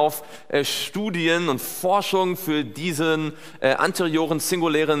 Jahren auf Studien und Forschung für diesen anterioren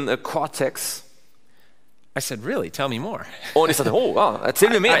singulären Cortex. I said, really? Tell me more. Und ich sagte, oh, ja, erzähl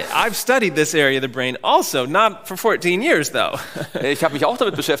mir mehr. I've studied this area of the brain also, not for 14 years though. Ich habe mich auch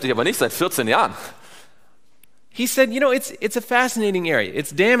damit beschäftigt, aber nicht seit 14 Jahren. He said, it's a fascinating area.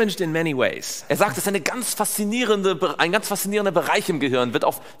 It's damaged in many ways. Er sagt, es ist ein ganz faszinierender Bereich im Gehirn, wird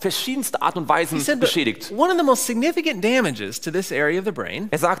auf verschiedenste Art und Weisen He said, but beschädigt. one of the most significant damages to this area of the brain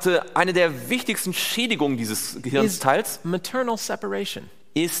Er sagte, eine der wichtigsten Schädigungen dieses Gehirnsteils is maternal separation.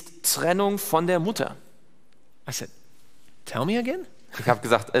 ist Trennung von der Mutter. I said, tell me again? Ich habe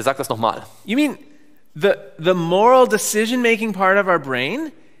gesagt, sag das nochmal. You mean the moral decision-making part of our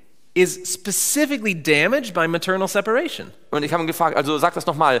brain is specifically damaged by maternal separation? Und ich habe ihn gefragt, also sag das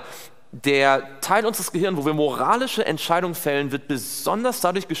nochmal. Der Teil unseres Gehirns, wo wir moralische Entscheidungen fällen, wird besonders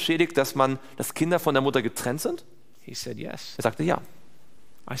dadurch geschädigt, dass Kinder von der Mutter getrennt sind? He said, yes. Er sagte ja.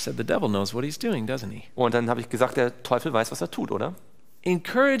 I said, the devil knows what he's doing, doesn't he? Und dann habe ich gesagt, der Teufel weiß, was er tut, oder?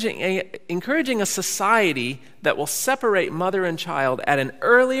 Encouraging a society that will separate mother and child at an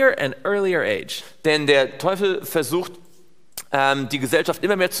earlier and earlier age. Denn der Teufel versucht, die Gesellschaft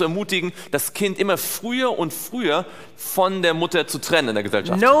immer mehr zu ermutigen, das Kind immer früher und früher von der Mutter zu trennen in der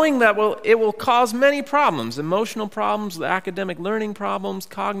Gesellschaft. Knowing that it will cause many problems, emotional problems, academic learning problems,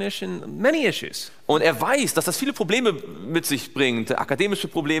 cognition, many issues. Und er weiß, dass das viele Probleme mit sich bringt, akademische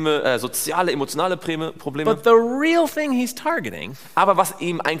Probleme, soziale, emotionale Probleme. But the real thing he's targeting Aber was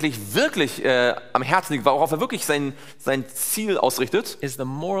ihm eigentlich wirklich am Herzen liegt, worauf er wirklich sein Ziel ausrichtet, is the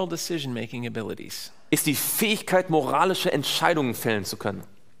moral decision-making abilities. ist die Fähigkeit, moralische Entscheidungen fällen zu können.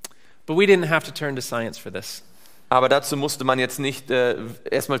 But we didn't have to turn to science for this. Aber dazu musste man jetzt nicht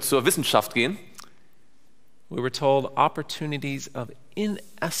erstmal zur Wissenschaft gehen. We were told opportunities of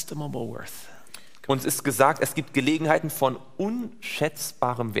inestimable worth. Uns ist gesagt, es gibt Gelegenheiten von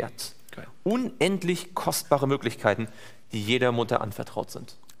unschätzbarem Wert. Okay. Unendlich kostbare Möglichkeiten, die jeder Mutter anvertraut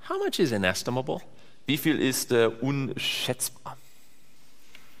sind. How much is inestimable? Wie viel ist unschätzbar?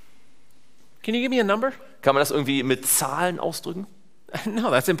 Can you give me a number? Kann man das irgendwie mit Zahlen ausdrücken? No,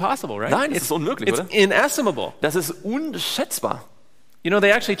 that's impossible, right? Nein, das ist unmöglich, It's oder? inestimable. Das ist unschätzbar.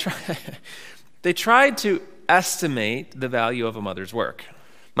 They actually they tried to estimate the value of a mother's work.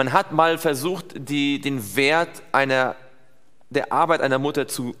 Man hat mal versucht, den Wert der Arbeit einer Mutter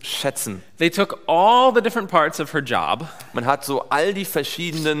zu schätzen. They took all the different parts of her job Man hat so all die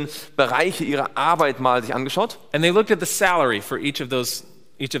verschiedenen Bereiche ihrer Arbeit mal sich angeschaut and they looked at the salary for each of those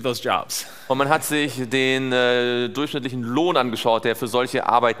jobs. und man hat sich den durchschnittlichen Lohn angeschaut, der für solche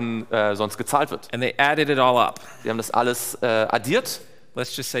Arbeiten sonst gezahlt wird. And they added it all up. Sie haben das alles addiert.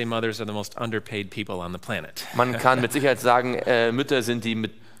 Let's just say mothers are the most underpaid people on the planet. Man kann mit Sicherheit sagen, Mütter sind die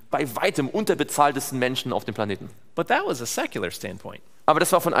bei weitem unterbezahltesten Menschen auf dem Planeten. But that was a secular standpoint. Aber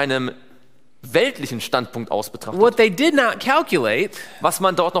das war von einem weltlichen Standpunkt aus betrachtet. What they did not calculate Was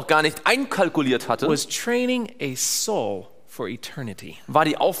man dort noch gar nicht einkalkuliert hatte, was training a soul for eternity. war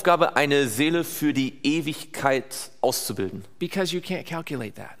die Aufgabe, eine Seele für die Ewigkeit auszubilden. Because you can't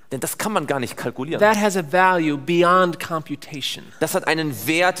calculate that. Denn das kann man gar nicht kalkulieren. That has a value beyond computation. Das hat einen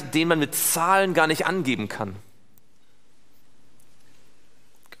Wert, den man mit Zahlen gar nicht angeben kann.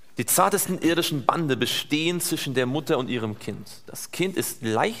 Die zartesten irdischen Bande bestehen zwischen der Mutter und ihrem Kind. Das Kind ist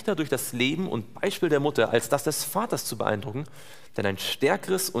leichter durch das Leben und Beispiel der Mutter als das des Vaters zu beeindrucken, denn ein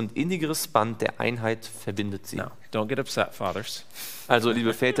stärkeres und innigeres Band der Einheit verbindet sie. Now, don't get upset, fathers. Also,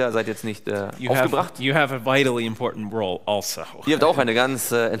 liebe Väter, seid jetzt nicht aufgebracht. You have a vitally important role also. Ihr habt auch eine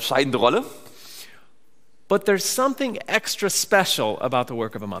ganz entscheidende Rolle. But there's something extra special about the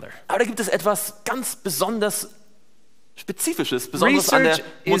work of a mother. Aber da gibt es etwas ganz besonders Spezifisches, Besonderes an der Research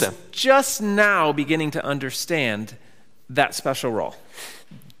is Mutter. just now beginning to understand that special role.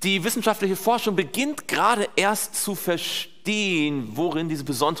 Die wissenschaftliche Forschung beginnt gerade erst zu verstehen, worin diese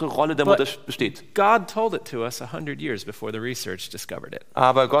besondere Rolle der Mutter besteht. God told it to us 100 years before the research discovered it.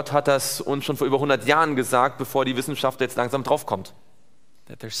 Aber Gott hat das uns schon vor über 100 Jahren gesagt, bevor die Wissenschaft jetzt langsam draufkommt.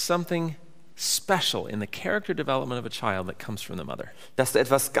 That there's something special in the character development of a child that comes from the mother. Dass da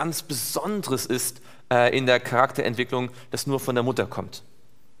etwas ganz Besonderes ist in der Charakterentwicklung, das nur von der Mutter kommt.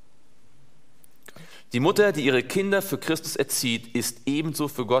 Die Mutter, die ihre Kinder für Christus erzieht, ist ebenso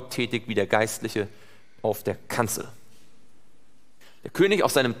für Gott tätig wie der Geistliche auf der Kanzel. Der König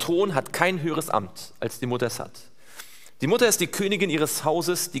auf seinem Thron hat kein höheres Amt, als die Mutter es hat. Die Mutter ist die Königin ihres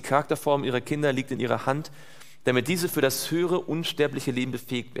Hauses, die Charakterform ihrer Kinder liegt in ihrer Hand, damit diese für das höhere, unsterbliche Leben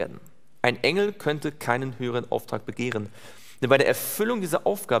befähigt werden. Ein Engel könnte keinen höheren Auftrag begehren, denn bei der Erfüllung dieser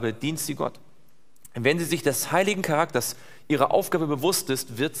Aufgabe dient sie Gott. Wenn sie sich des heiligen Charakters ihrer Aufgabe bewusst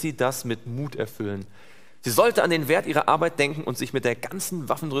ist, wird sie das mit Mut erfüllen. Sie sollte an den Wert ihrer Arbeit denken und sich mit der ganzen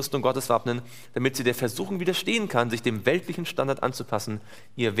Waffenrüstung Gottes wappnen, damit sie der Versuchung widerstehen kann, sich dem weltlichen Standard anzupassen.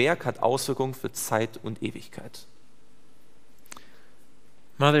 Ihr Werk hat Auswirkungen für Zeit und Ewigkeit.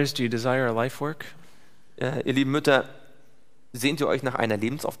 Mothers, do you desire a life work? Ihr lieben Mütter, sehnt ihr euch nach einer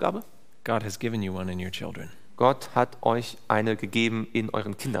Lebensaufgabe? God has given you one in your children. Gott hat euch eine gegeben in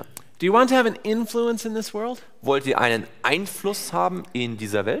euren Kindern. Do you want to have an influence in this world? Wollt ihr einen Einfluss haben in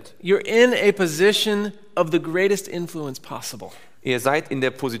dieser Welt? You're in a position of the greatest influence possible. Ihr seid in der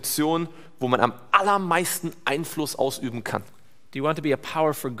Position, wo man am allermeisten Einfluss ausüben kann. Do you want to be a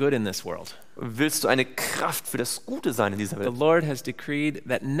power for good in this world? Willst du eine Kraft für das Gute sein in dieser The Welt? Lord has decreed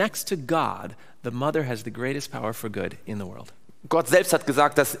that next to God, the mother has the greatest power for good in the world. Gott selbst hat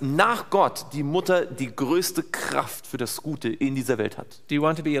gesagt, dass nach Gott die Mutter die größte Kraft für das Gute in dieser Welt hat. Do you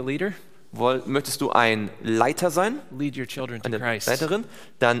want to be a leader? Möchtest du ein Leiter sein, Lead your children to eine Christ. Leiterin?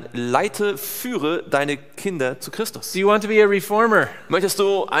 Dann führe deine Kinder zu Christus. Do you want to be a reformer? Möchtest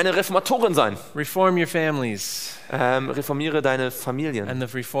du eine Reformatorin sein? Reform your families. Reformiere deine Familien. And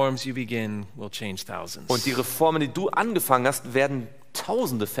the reforms you begin will change thousands. Und die Reformen, die du angefangen hast, werden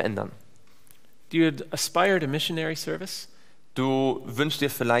Tausende verändern. Do you aspire to missionary service? Du wünschst dir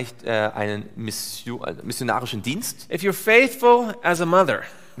vielleicht einen missionarischen Dienst. If you're faithful as a mother,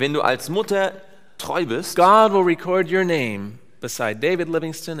 Wenn du als Mutter treu bist, God will record your name beside David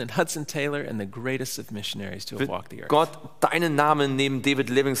Livingstone and Hudson Taylor and the greatest of missionaries to have wird walked the earth. Gott deinen Namen neben David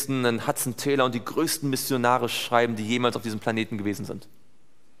Livingstone und Hudson Taylor und die größten Missionare schreiben, die jemals auf diesem Planeten gewesen sind.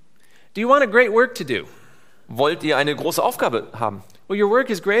 Do you want a great work to do? Wollt ihr eine große Aufgabe haben? Well, your work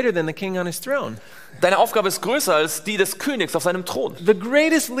is greater than the king on his throne. Deine Aufgabe ist größer als die des Königs auf seinem Thron. The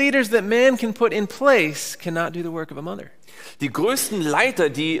greatest leaders that man can put in place cannot do the work of a mother. Die größten Leiter,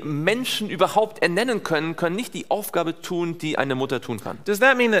 die Menschen überhaupt ernennen können, können nicht die Aufgabe tun, die eine Mutter tun kann. Does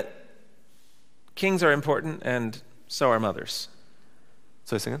that mean that kings are important and so are mothers?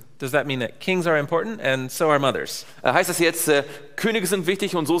 Soll ich singen? Does that mean that kings are important and so are mothers? Heißt das jetzt, Könige sind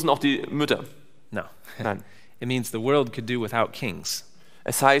wichtig und so sind auch die Mütter? No. Nein. It means the world could do without kings.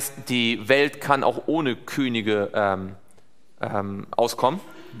 Es heißt, die Welt kann auch ohne Könige auskommen,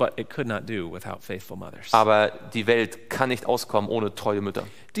 But it could not do without faithful mothers. aber die Welt kann nicht auskommen ohne treue Mütter.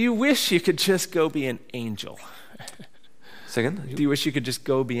 Do you wish you could just go be an angel? Singen? Do you wish you could just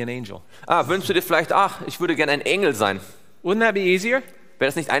go be an angel? Wünschst du dir vielleicht, ich würde gerne ein Engel sein. Wouldn't that be easier? Wäre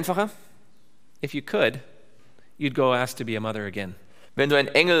das nicht einfacher? If you could, you'd go ask to be a mother again. Wenn du ein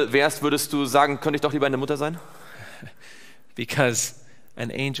Engel wärst, würdest du sagen, könnte ich doch lieber eine Mutter sein? Because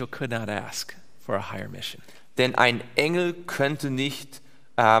an angel could not ask for a higher mission. Denn ein Engel könnte nicht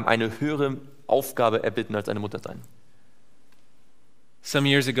eine höhere Aufgabe erbitten als eine Mutter sein. Some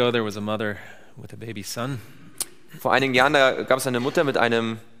years ago, there was a mother with a baby son. Vor einigen Jahren da gab es eine Mutter mit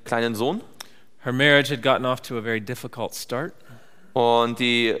einem kleinen Sohn Her marriage had gotten off to a very difficult start. und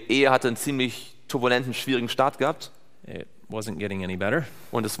die Ehe hatte einen ziemlich turbulenten, schwierigen Start gehabt It wasn't getting any better.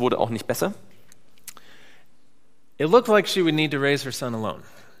 und es wurde auch nicht besser. It looked like she would need to raise her son alone.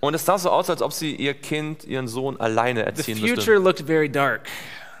 Und es sah so aus, als ob sie ihren Sohn alleine The erziehen future müsste. looked very dark.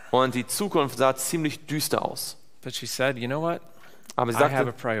 Und die Zukunft sah ziemlich düster aus. But she said, you know what? Aber sie I have a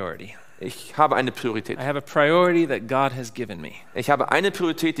sagte, priority. Ich habe eine Priorität. I have a priority that God has given me Ich habe eine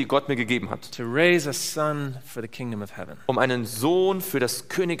Priorität, die Gott mir gegeben hat, to raise a son for the kingdom of heaven. um einen Sohn für das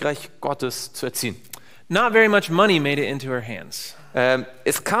Königreich Gottes zu erziehen. Not very much money made it into her hands.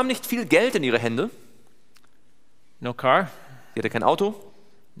 Es kam nicht viel Geld in ihre Hände. No car, Sie hatte kein Auto,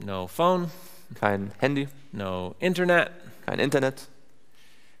 no phone, kein Handy, no internet. kein Internet.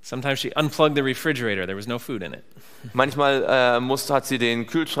 Sometimes she unplugged the refrigerator. There was no food in it. Manchmal hat sie den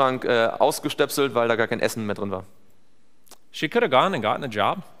Kühlschrank ausgestöpselt, weil da gar kein Essen mehr drin war. She could have gone and gotten a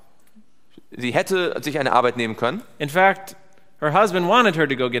job. Sie hätte sich eine Arbeit nehmen können. In fact, her husband wanted her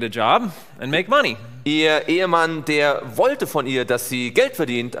to go get a job and make money. Ihr Ehemann, der wollte von ihr, dass sie Geld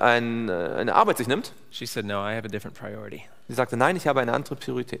verdient, eine Arbeit sich nimmt. She said, no, I have a different priority. Sie sagte, nein, ich habe eine andere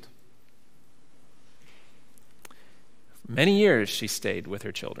Priorität. Many years she stayed with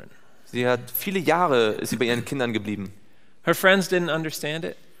her children. Sie hat viele Jahre ist sie bei ihren Kindern geblieben. Her friends didn't understand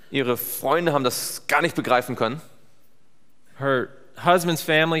it. Ihre Freunde haben das gar nicht begreifen können. Her husband's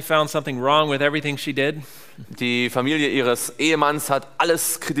family found something wrong with everything she did. Die Familie ihres Ehemanns hat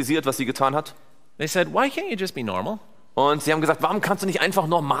alles kritisiert, was sie getan hat. They said, why can't you just be normal? Und sie haben gesagt, warum kannst du nicht einfach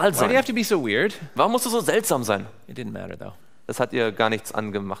normal Why do you sein? have to be so weird? Warum musst du so seltsam sein? It didn't matter though. Das hat ihr gar nichts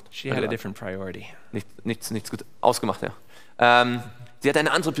angemacht. She had a different priority. Nichts gut ausgemacht, ja. Sie hat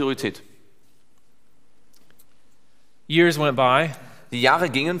eine andere Priorität. Years went by. Die Jahre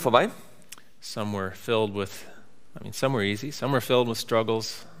gingen vorbei. Some were filled with, some were easy. Some were filled with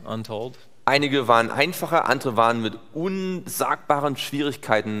struggles untold. Einige waren einfacher, andere waren mit unsagbaren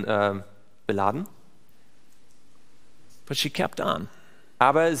Schwierigkeiten beladen. But she kept on.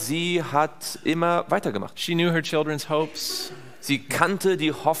 Aber sie hat immer weitergemacht. She knew her children's hopes. Sie kannte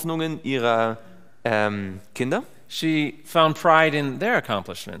die Hoffnungen ihrer Kinder. She found pride in their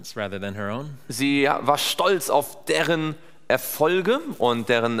accomplishments rather than her own. Sie war stolz auf deren Erfolge und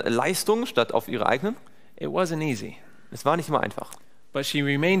deren Leistungen statt auf ihre eigenen. It wasn't easy, Es war nicht immer einfach. but she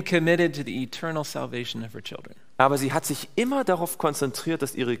remained committed to the eternal salvation of her children. Aber sie hat sich immer darauf konzentriert,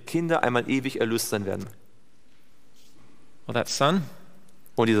 dass ihre Kinder einmal ewig erlöst sein werden. Well, that son,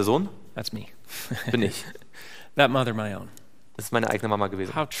 Und dieser Sohn that's me. bin ich. That mother, my own. Das ist meine eigene Mama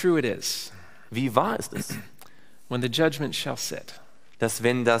gewesen. How true it is. Wie wahr ist es, When the judgment shall sit, dass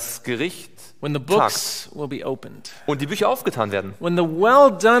wenn das Gericht when the tagt books will be opened, und die Bücher aufgetan werden when the well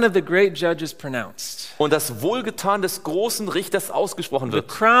done of the great judge is pronounced, und das Wohlgetan des großen Richters ausgesprochen the wird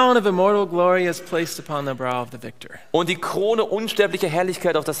crown of immortal glory is placed upon the brow of the victor, und die Krone unsterblicher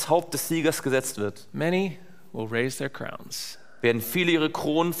Herrlichkeit auf das Haupt des Siegers gesetzt wird, many will raise their crowns. werden viele ihre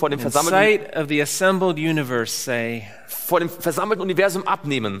Kronen vor dem In sight versammelten of the assembled universe say, Universum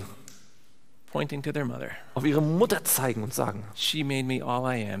abnehmen, pointing to their mother, auf ihre Mutter zeigen und sagen, she made me all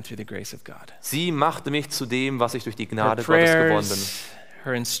I am through the grace of God. sie machte mich zu dem, was ich durch die Her Gnade Gottes geworden bin. prayers,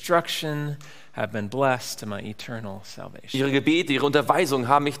 her instruction have been blessed to my eternal salvation. Ihre Gebete, ihre Unterweisungen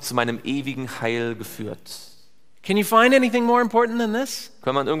haben mich zu meinem ewigen Heil geführt. Can you find anything more important than this?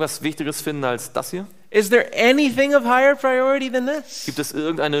 Kann man irgendwas Wichtigeres finden als das hier? Is there anything of higher priority than this? Gibt es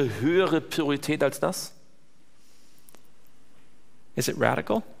irgendeine höhere Priorität als das? Is it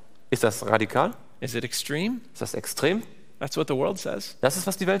radical? Ist das radikal? Is it extreme? Ist das extrem? That's what the world says. Das ist,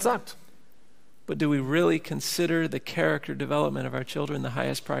 was die Welt sagt. But do we really consider the character development of our children the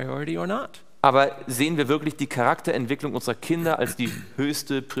highest priority or not? Aber sehen wir wirklich die Charakterentwicklung unserer Kinder als die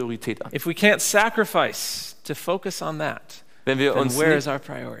höchste Priorität an? If we can't sacrifice to focus on that, Wenn wir then uns where nicht, is our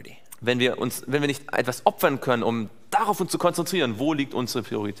priority? wenn wir nicht etwas opfern können, um darauf uns zu konzentrieren, wo liegt unsere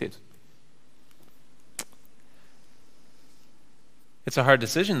Priorität? It's a hard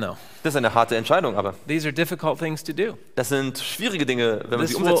decision, though. Das ist eine harte Entscheidung, aber These are difficult things to do. das sind schwierige Dinge, wenn man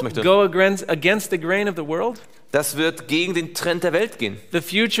sie This umsetzen will möchte. go against the grain of the world. Das wird gegen den Trend der Welt gehen. The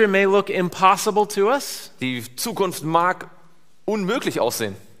future may look impossible to us, Die Zukunft mag unmöglich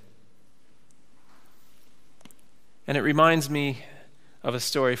aussehen. and it reminds me of a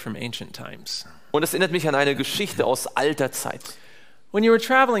story from ancient times. Und es erinnert mich an eine Geschichte aus alter Zeit. When you were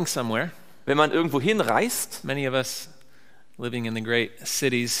traveling somewhere, Wenn man irgendwo hinreist, many of us living in the great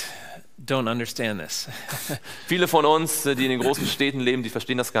cities don't understand this. viele von uns, die in den großen Städten leben, die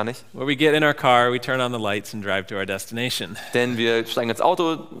verstehen das gar nicht. Where we get in our car, we turn on the lights and drive to our destination. Denn wir steigen ins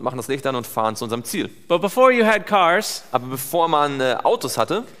Auto, machen das Licht an und fahren zu unserem Ziel. But before you had cars Aber bevor man Autos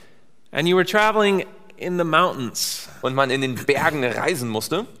hatte and you were traveling in the mountains, und man in den Bergen reisen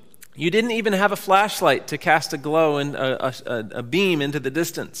musste, you didn't even have a flashlight to cast a glow and a beam into the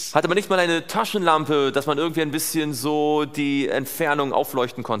distance. hatte man nicht mal eine Taschenlampe, dass man irgendwie ein bisschen so die Entfernung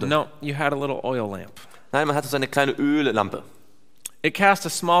aufleuchten konnte. No, you had a little oil lamp. Nein, man hatte so eine kleine Öllampe. It cast a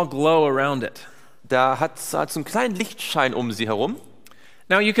small glow around it. Da hat so einen kleinen Lichtschein um sie herum.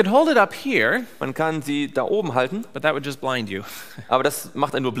 Now you could hold it up here, Man kann sie da oben halten, but that would just blind you. aber das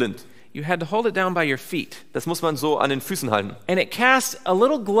macht einen nur blind. You had to hold it down by your feet. Das muss man so an den Füßen halten. And it casts a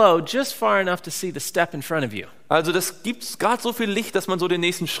little glow just far enough to see the step in front of you. Also das gibt gerade so viel Licht, dass man so den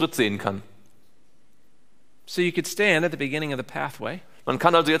nächsten Schritt sehen kann. So you could stand at the beginning of the pathway Man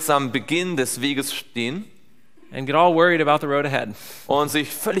kann also jetzt am Beginn des Weges stehen and get all worried about the road ahead. und sich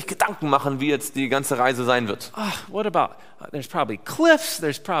völlig Gedanken machen, wie jetzt die ganze Reise sein wird. What about, there's probably cliffs,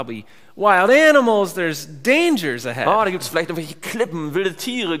 there's probably wild animals, there's dangers ahead. Da gibt es vielleicht irgendwelche Klippen, wilde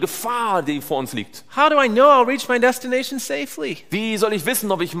Tiere, Gefahr, die vor uns liegt. How do I know I'll reach my destination safely? Wie soll ich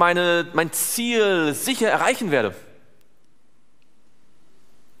wissen, ob ich mein Ziel sicher erreichen werde?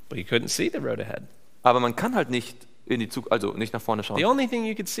 But you couldn't see the road ahead. Aber man kann halt nicht in die Zukunft, also nicht nach vorne The schauen. only thing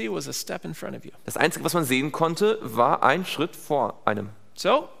you could see was a step in front of you. Das Einzige, was man sehen konnte, war ein Schritt vor einem.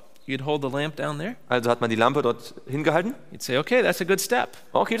 So you'd hold the lamp down there. Also hat man die Lampe dort hingehalten. You'd say, okay, that's a good step.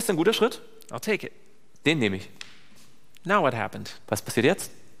 Okay, das ist ein guter Schritt. I'll take it. Den nehme ich. Now what happened? Was passiert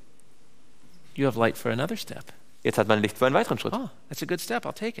jetzt? You have light for another step. Jetzt hat man Licht für einen weiteren Schritt. Oh, that's a good step.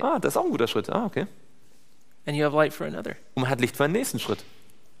 I'll take it. Ah, das ist auch ein guter Schritt. Ah, okay. And you have light for another. Und man hat Licht für einen nächsten Schritt.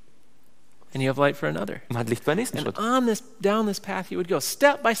 And you have light for another. Und man hat Licht für einen nächsten And Schritt. down this path you would go,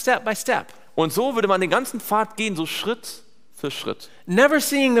 step by step by step. Und so würde man den ganzen Pfad gehen, so Schritt für Schritt. Never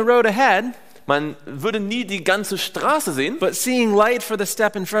seeing the road ahead, Man würde nie die ganze Straße sehen, but seeing light for the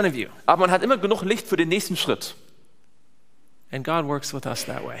step in front of you. aber man hat immer genug Licht für den nächsten Schritt. And God works with us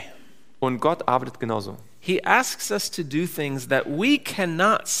that way. Und Gott arbeitet genauso. He asks us to do things that we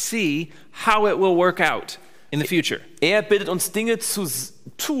cannot see how it will work out in the future. Er bittet uns Dinge zu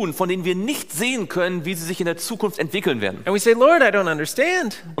tun, von denen wir nicht sehen können, wie sie sich in der Zukunft entwickeln werden. And we say, Lord, I don't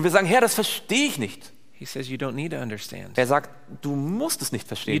understand. Und wir sagen, Herr, das verstehe ich nicht. He says, you don't need to understand. Er sagt, du musst es nicht You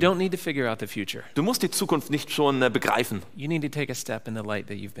verstehen. don't need to figure out the future. Du musst die Zukunft nicht schon begreifen. You need to take a step in the light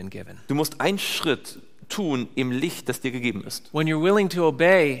that you've been given. Du musst einen Schritt tun im Licht, das dir gegeben ist. When you're willing to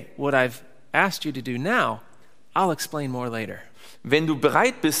obey what I've asked you to do now, I'll explain more later. Wenn du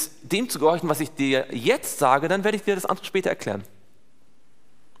bereit bist, dem zu gehorchen, was ich dir jetzt sage, dann werde ich dir das andere später erklären.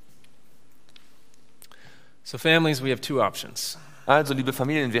 So families, we have two options. Also, liebe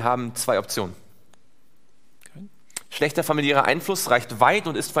Familien, wir haben zwei Optionen. Schlechter familiärer Einfluss reicht weit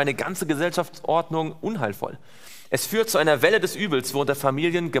und ist für eine ganze Gesellschaftsordnung unheilvoll. Es führt zu einer Welle des Übels, worunter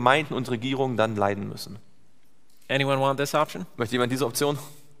Familien, Gemeinden und Regierungen dann leiden müssen. Anyone want this option? Möchte jemand diese Option?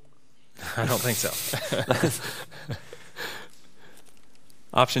 I don't think so.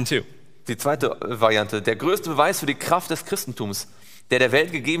 Option 2. Die zweite Variante. Der größte Beweis für die Kraft des Christentums, der der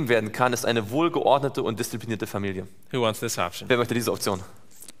Welt gegeben werden kann, ist eine wohlgeordnete und disziplinierte Familie. Who wants this option? Wer möchte diese Option?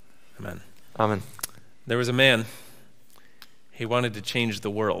 Amen. Amen. There was a man, he wanted to change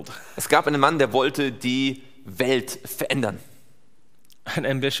the world. Es gab einen Mann, der wollte die Welt verändern. An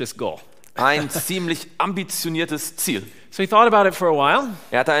ambitious goal. Ein ziemlich ambitioniertes Ziel. So he thought about it for a while.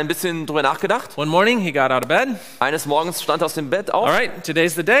 Er hat da ein bisschen drüber nachgedacht. One morning, he got out of bed. Eines Morgens stand er aus dem Bett auf. All right,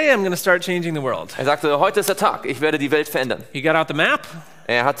 today's the day I'm going to start changing the world. Er sagte, heute ist der Tag, ich werde die Welt verändern. He got out the map.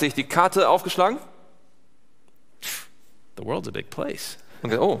 Er hat sich die Karte aufgeschlagen The world's a big place. und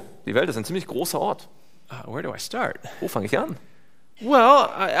gesagt, oh, die Welt ist ein ziemlich großer Ort. Where do I start? Wo fange ich an? Well,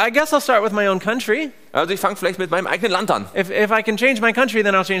 I guess I'll start with my own country. Also ich fange vielleicht mit meinem eigenen Land an. If I can change my country,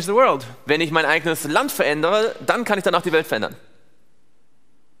 then I'll change the world. Wenn ich mein eigenes Land verändere, dann kann ich danach die Welt verändern.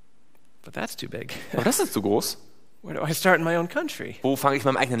 But that's too big. Aber das ist zu groß. Where do I start in my own country? Wo fange ich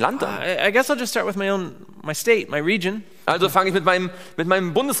mit meinem eigenen Land an? I guess I'll just start with my state, my region. Also fange ich mit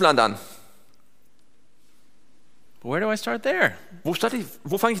meinem Bundesland an. But where do I start there?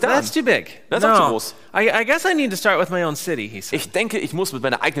 Wo fange ich da an? That's too big. Das ist auch zu groß. I guess I need to start with my own city, he said. Ich denke, ich muss mit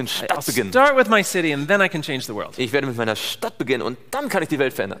meiner eigenen I'll Stadt beginnen. start with my city and then I can change the world. Ich werde mit meiner Stadt beginnen und dann kann ich die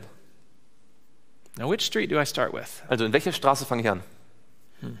Welt verändern. Now, which street do I start with? Also in welcher Straße fange ich an?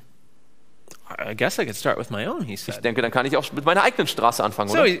 I guess I could start with my own, he Ich said. denke, dann kann ich auch mit meiner eigenen Straße anfangen,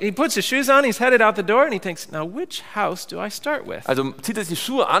 So oder? he puts his shoes on, he's headed out the door, and he thinks, now which house do I start with? Also zieht er sich die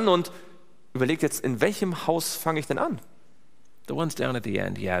Schuhe an und überlegt jetzt, in welchem Haus fange ich denn an? The ones down at the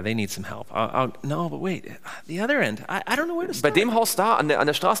end, yeah, they need some help. No, but wait, the other end, I don't know where to Bei start. dem Haus da, an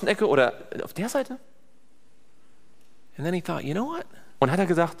der Straßenecke oder auf der Seite? And then he thought, you know what? Und hat er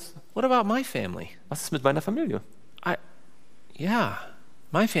gesagt, What about my family? was ist mit meiner Familie? Yeah,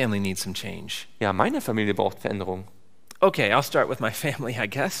 my family needs some change. Ja, meine Familie braucht Veränderung. Okay, I'll start with my family, I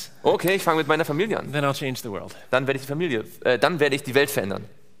guess. Okay, ich fange mit meiner Familie an. Then I'll change the world. Dann werde ich die Welt verändern.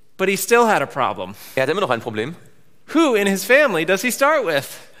 But he still had a problem. Er hat immer noch ein Problem. Who in his family does he start with?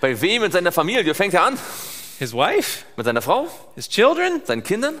 Bei wem in seiner Familie fängt er an? His wife? Mit seiner Frau? His children? Seinen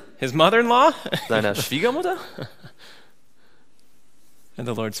Kindern? His mother-in-law? Seiner Schwiegermutter? And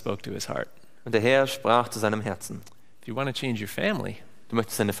the Lord spoke to his heart. Und der Herr sprach zu seinem Herzen. If you want to change your family, Du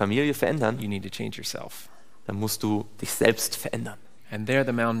möchtest deine Familie verändern, you need to change yourself. dann musst du dich selbst verändern. And there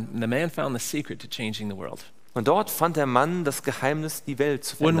the man found the secret to changing the world. Und dort fand der Mann das Geheimnis, die Welt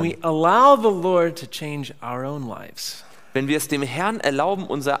zu When verändern. we allow the Lord to change our own lives, Wenn wir es dem Herrn erlauben,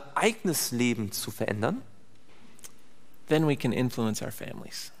 unser eigenes Leben zu verändern, then we can influence our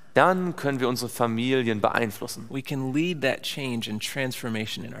families. dann können wir unsere Familien beeinflussen. We can lead that change and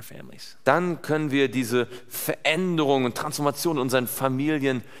transformation in our families. Dann können wir diese Veränderung und Transformation in unseren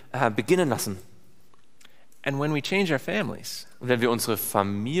Familien beginnen lassen. And when we change our families, Und wenn wir unsere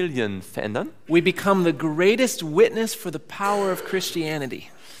Familien verändern, we become the greatest witness for the power of Christianity.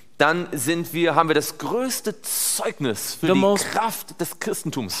 dann haben wir das größte Zeugnis für The die most Kraft des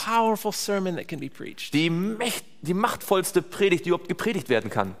Christentums. Powerful sermon that can be preached. Die machtvollste Predigt, die überhaupt gepredigt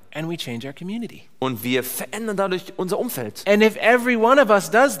werden kann. And we change our community. Und wir verändern dadurch unser Umfeld. And if every one of us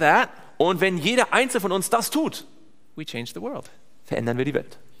does that, Und wenn jeder Einzelne von uns das tut, we change the world. verändern wir die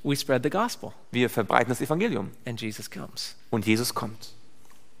Welt. We spread the gospel. Wir verbreiten das Evangelium. And Jesus comes. Und Jesus kommt.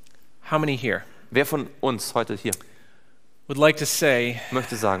 How many here Wer von uns heute hier would like to say,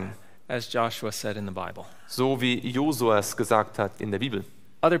 möchte sagen, as Joshua said in the Bible, so wie Josua es gesagt hat in der Bibel,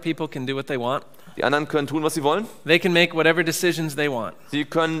 other people can do what they want. die anderen können tun, was sie wollen. They can make whatever decisions they want. Sie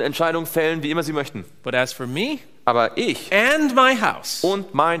können Entscheidungen fällen, wie immer sie möchten. But as for me Aber ich and my house,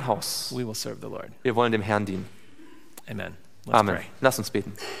 und mein Haus, we will serve the Lord. wir wollen dem Herrn dienen. Amen. Let's Amen. pray. Lass uns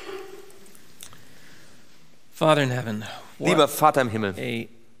beten. Father in heaven, Lieber what Vater im Himmel, a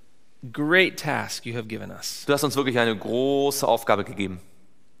great task you have given us. du hast uns wirklich eine große Aufgabe gegeben.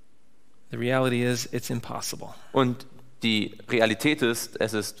 The reality is, it's impossible. Und die Realität ist,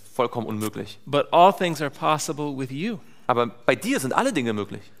 es ist vollkommen unmöglich. But all things are possible with you. Aber bei dir sind alle Dinge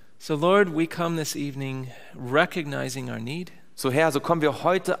möglich. So Lord, we come this evening recognizing our need. So Herr, so kommen wir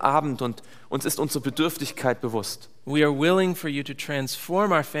heute Abend und uns ist unsere Bedürftigkeit bewusst. We are willing for you to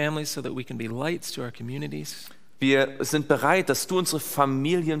transform our families so that we can be lights to our communities. Wir sind bereit, dass du unsere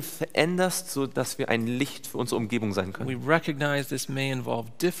Familien veränderst, sodass wir ein Licht für unsere Umgebung sein We können. recognize this may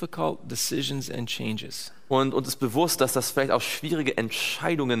involve difficult decisions and changes. Und uns ist bewusst, dass das vielleicht auch schwierige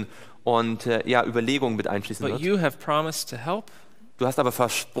Entscheidungen und Überlegungen mit einschließen But wird. you have promised to help, Du hast aber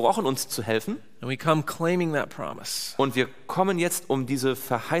versprochen, uns zu helfen. and we come claiming that promise. Und wir kommen jetzt, um diese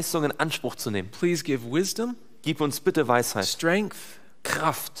Verheißung in Anspruch zu nehmen. Please give wisdom, Gib uns bitte Weisheit, strength,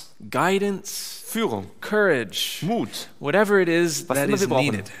 Kraft, guidance, Führung, courage, Mut. whatever it is Was that immer is wir brauchen.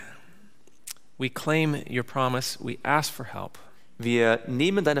 needed. We claim your promise, we ask for help, Wir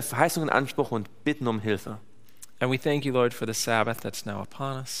nehmen deine Verheißung in Anspruch und bitten um Hilfe. and we thank you, Lord, for the Sabbath that's now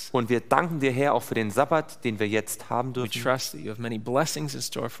upon us. Und wir danken dir, Herr, auch für den Sabbat, den wir jetzt haben We dürfen. trust that you have many blessings in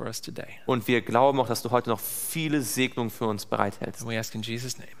store for us today. Und wir glauben auch, dass du heute noch viele Segnungen für uns bereithältst. And we ask in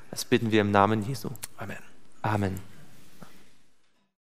Jesus' name. Das bitten wir im Namen Jesu. Amen. Amen.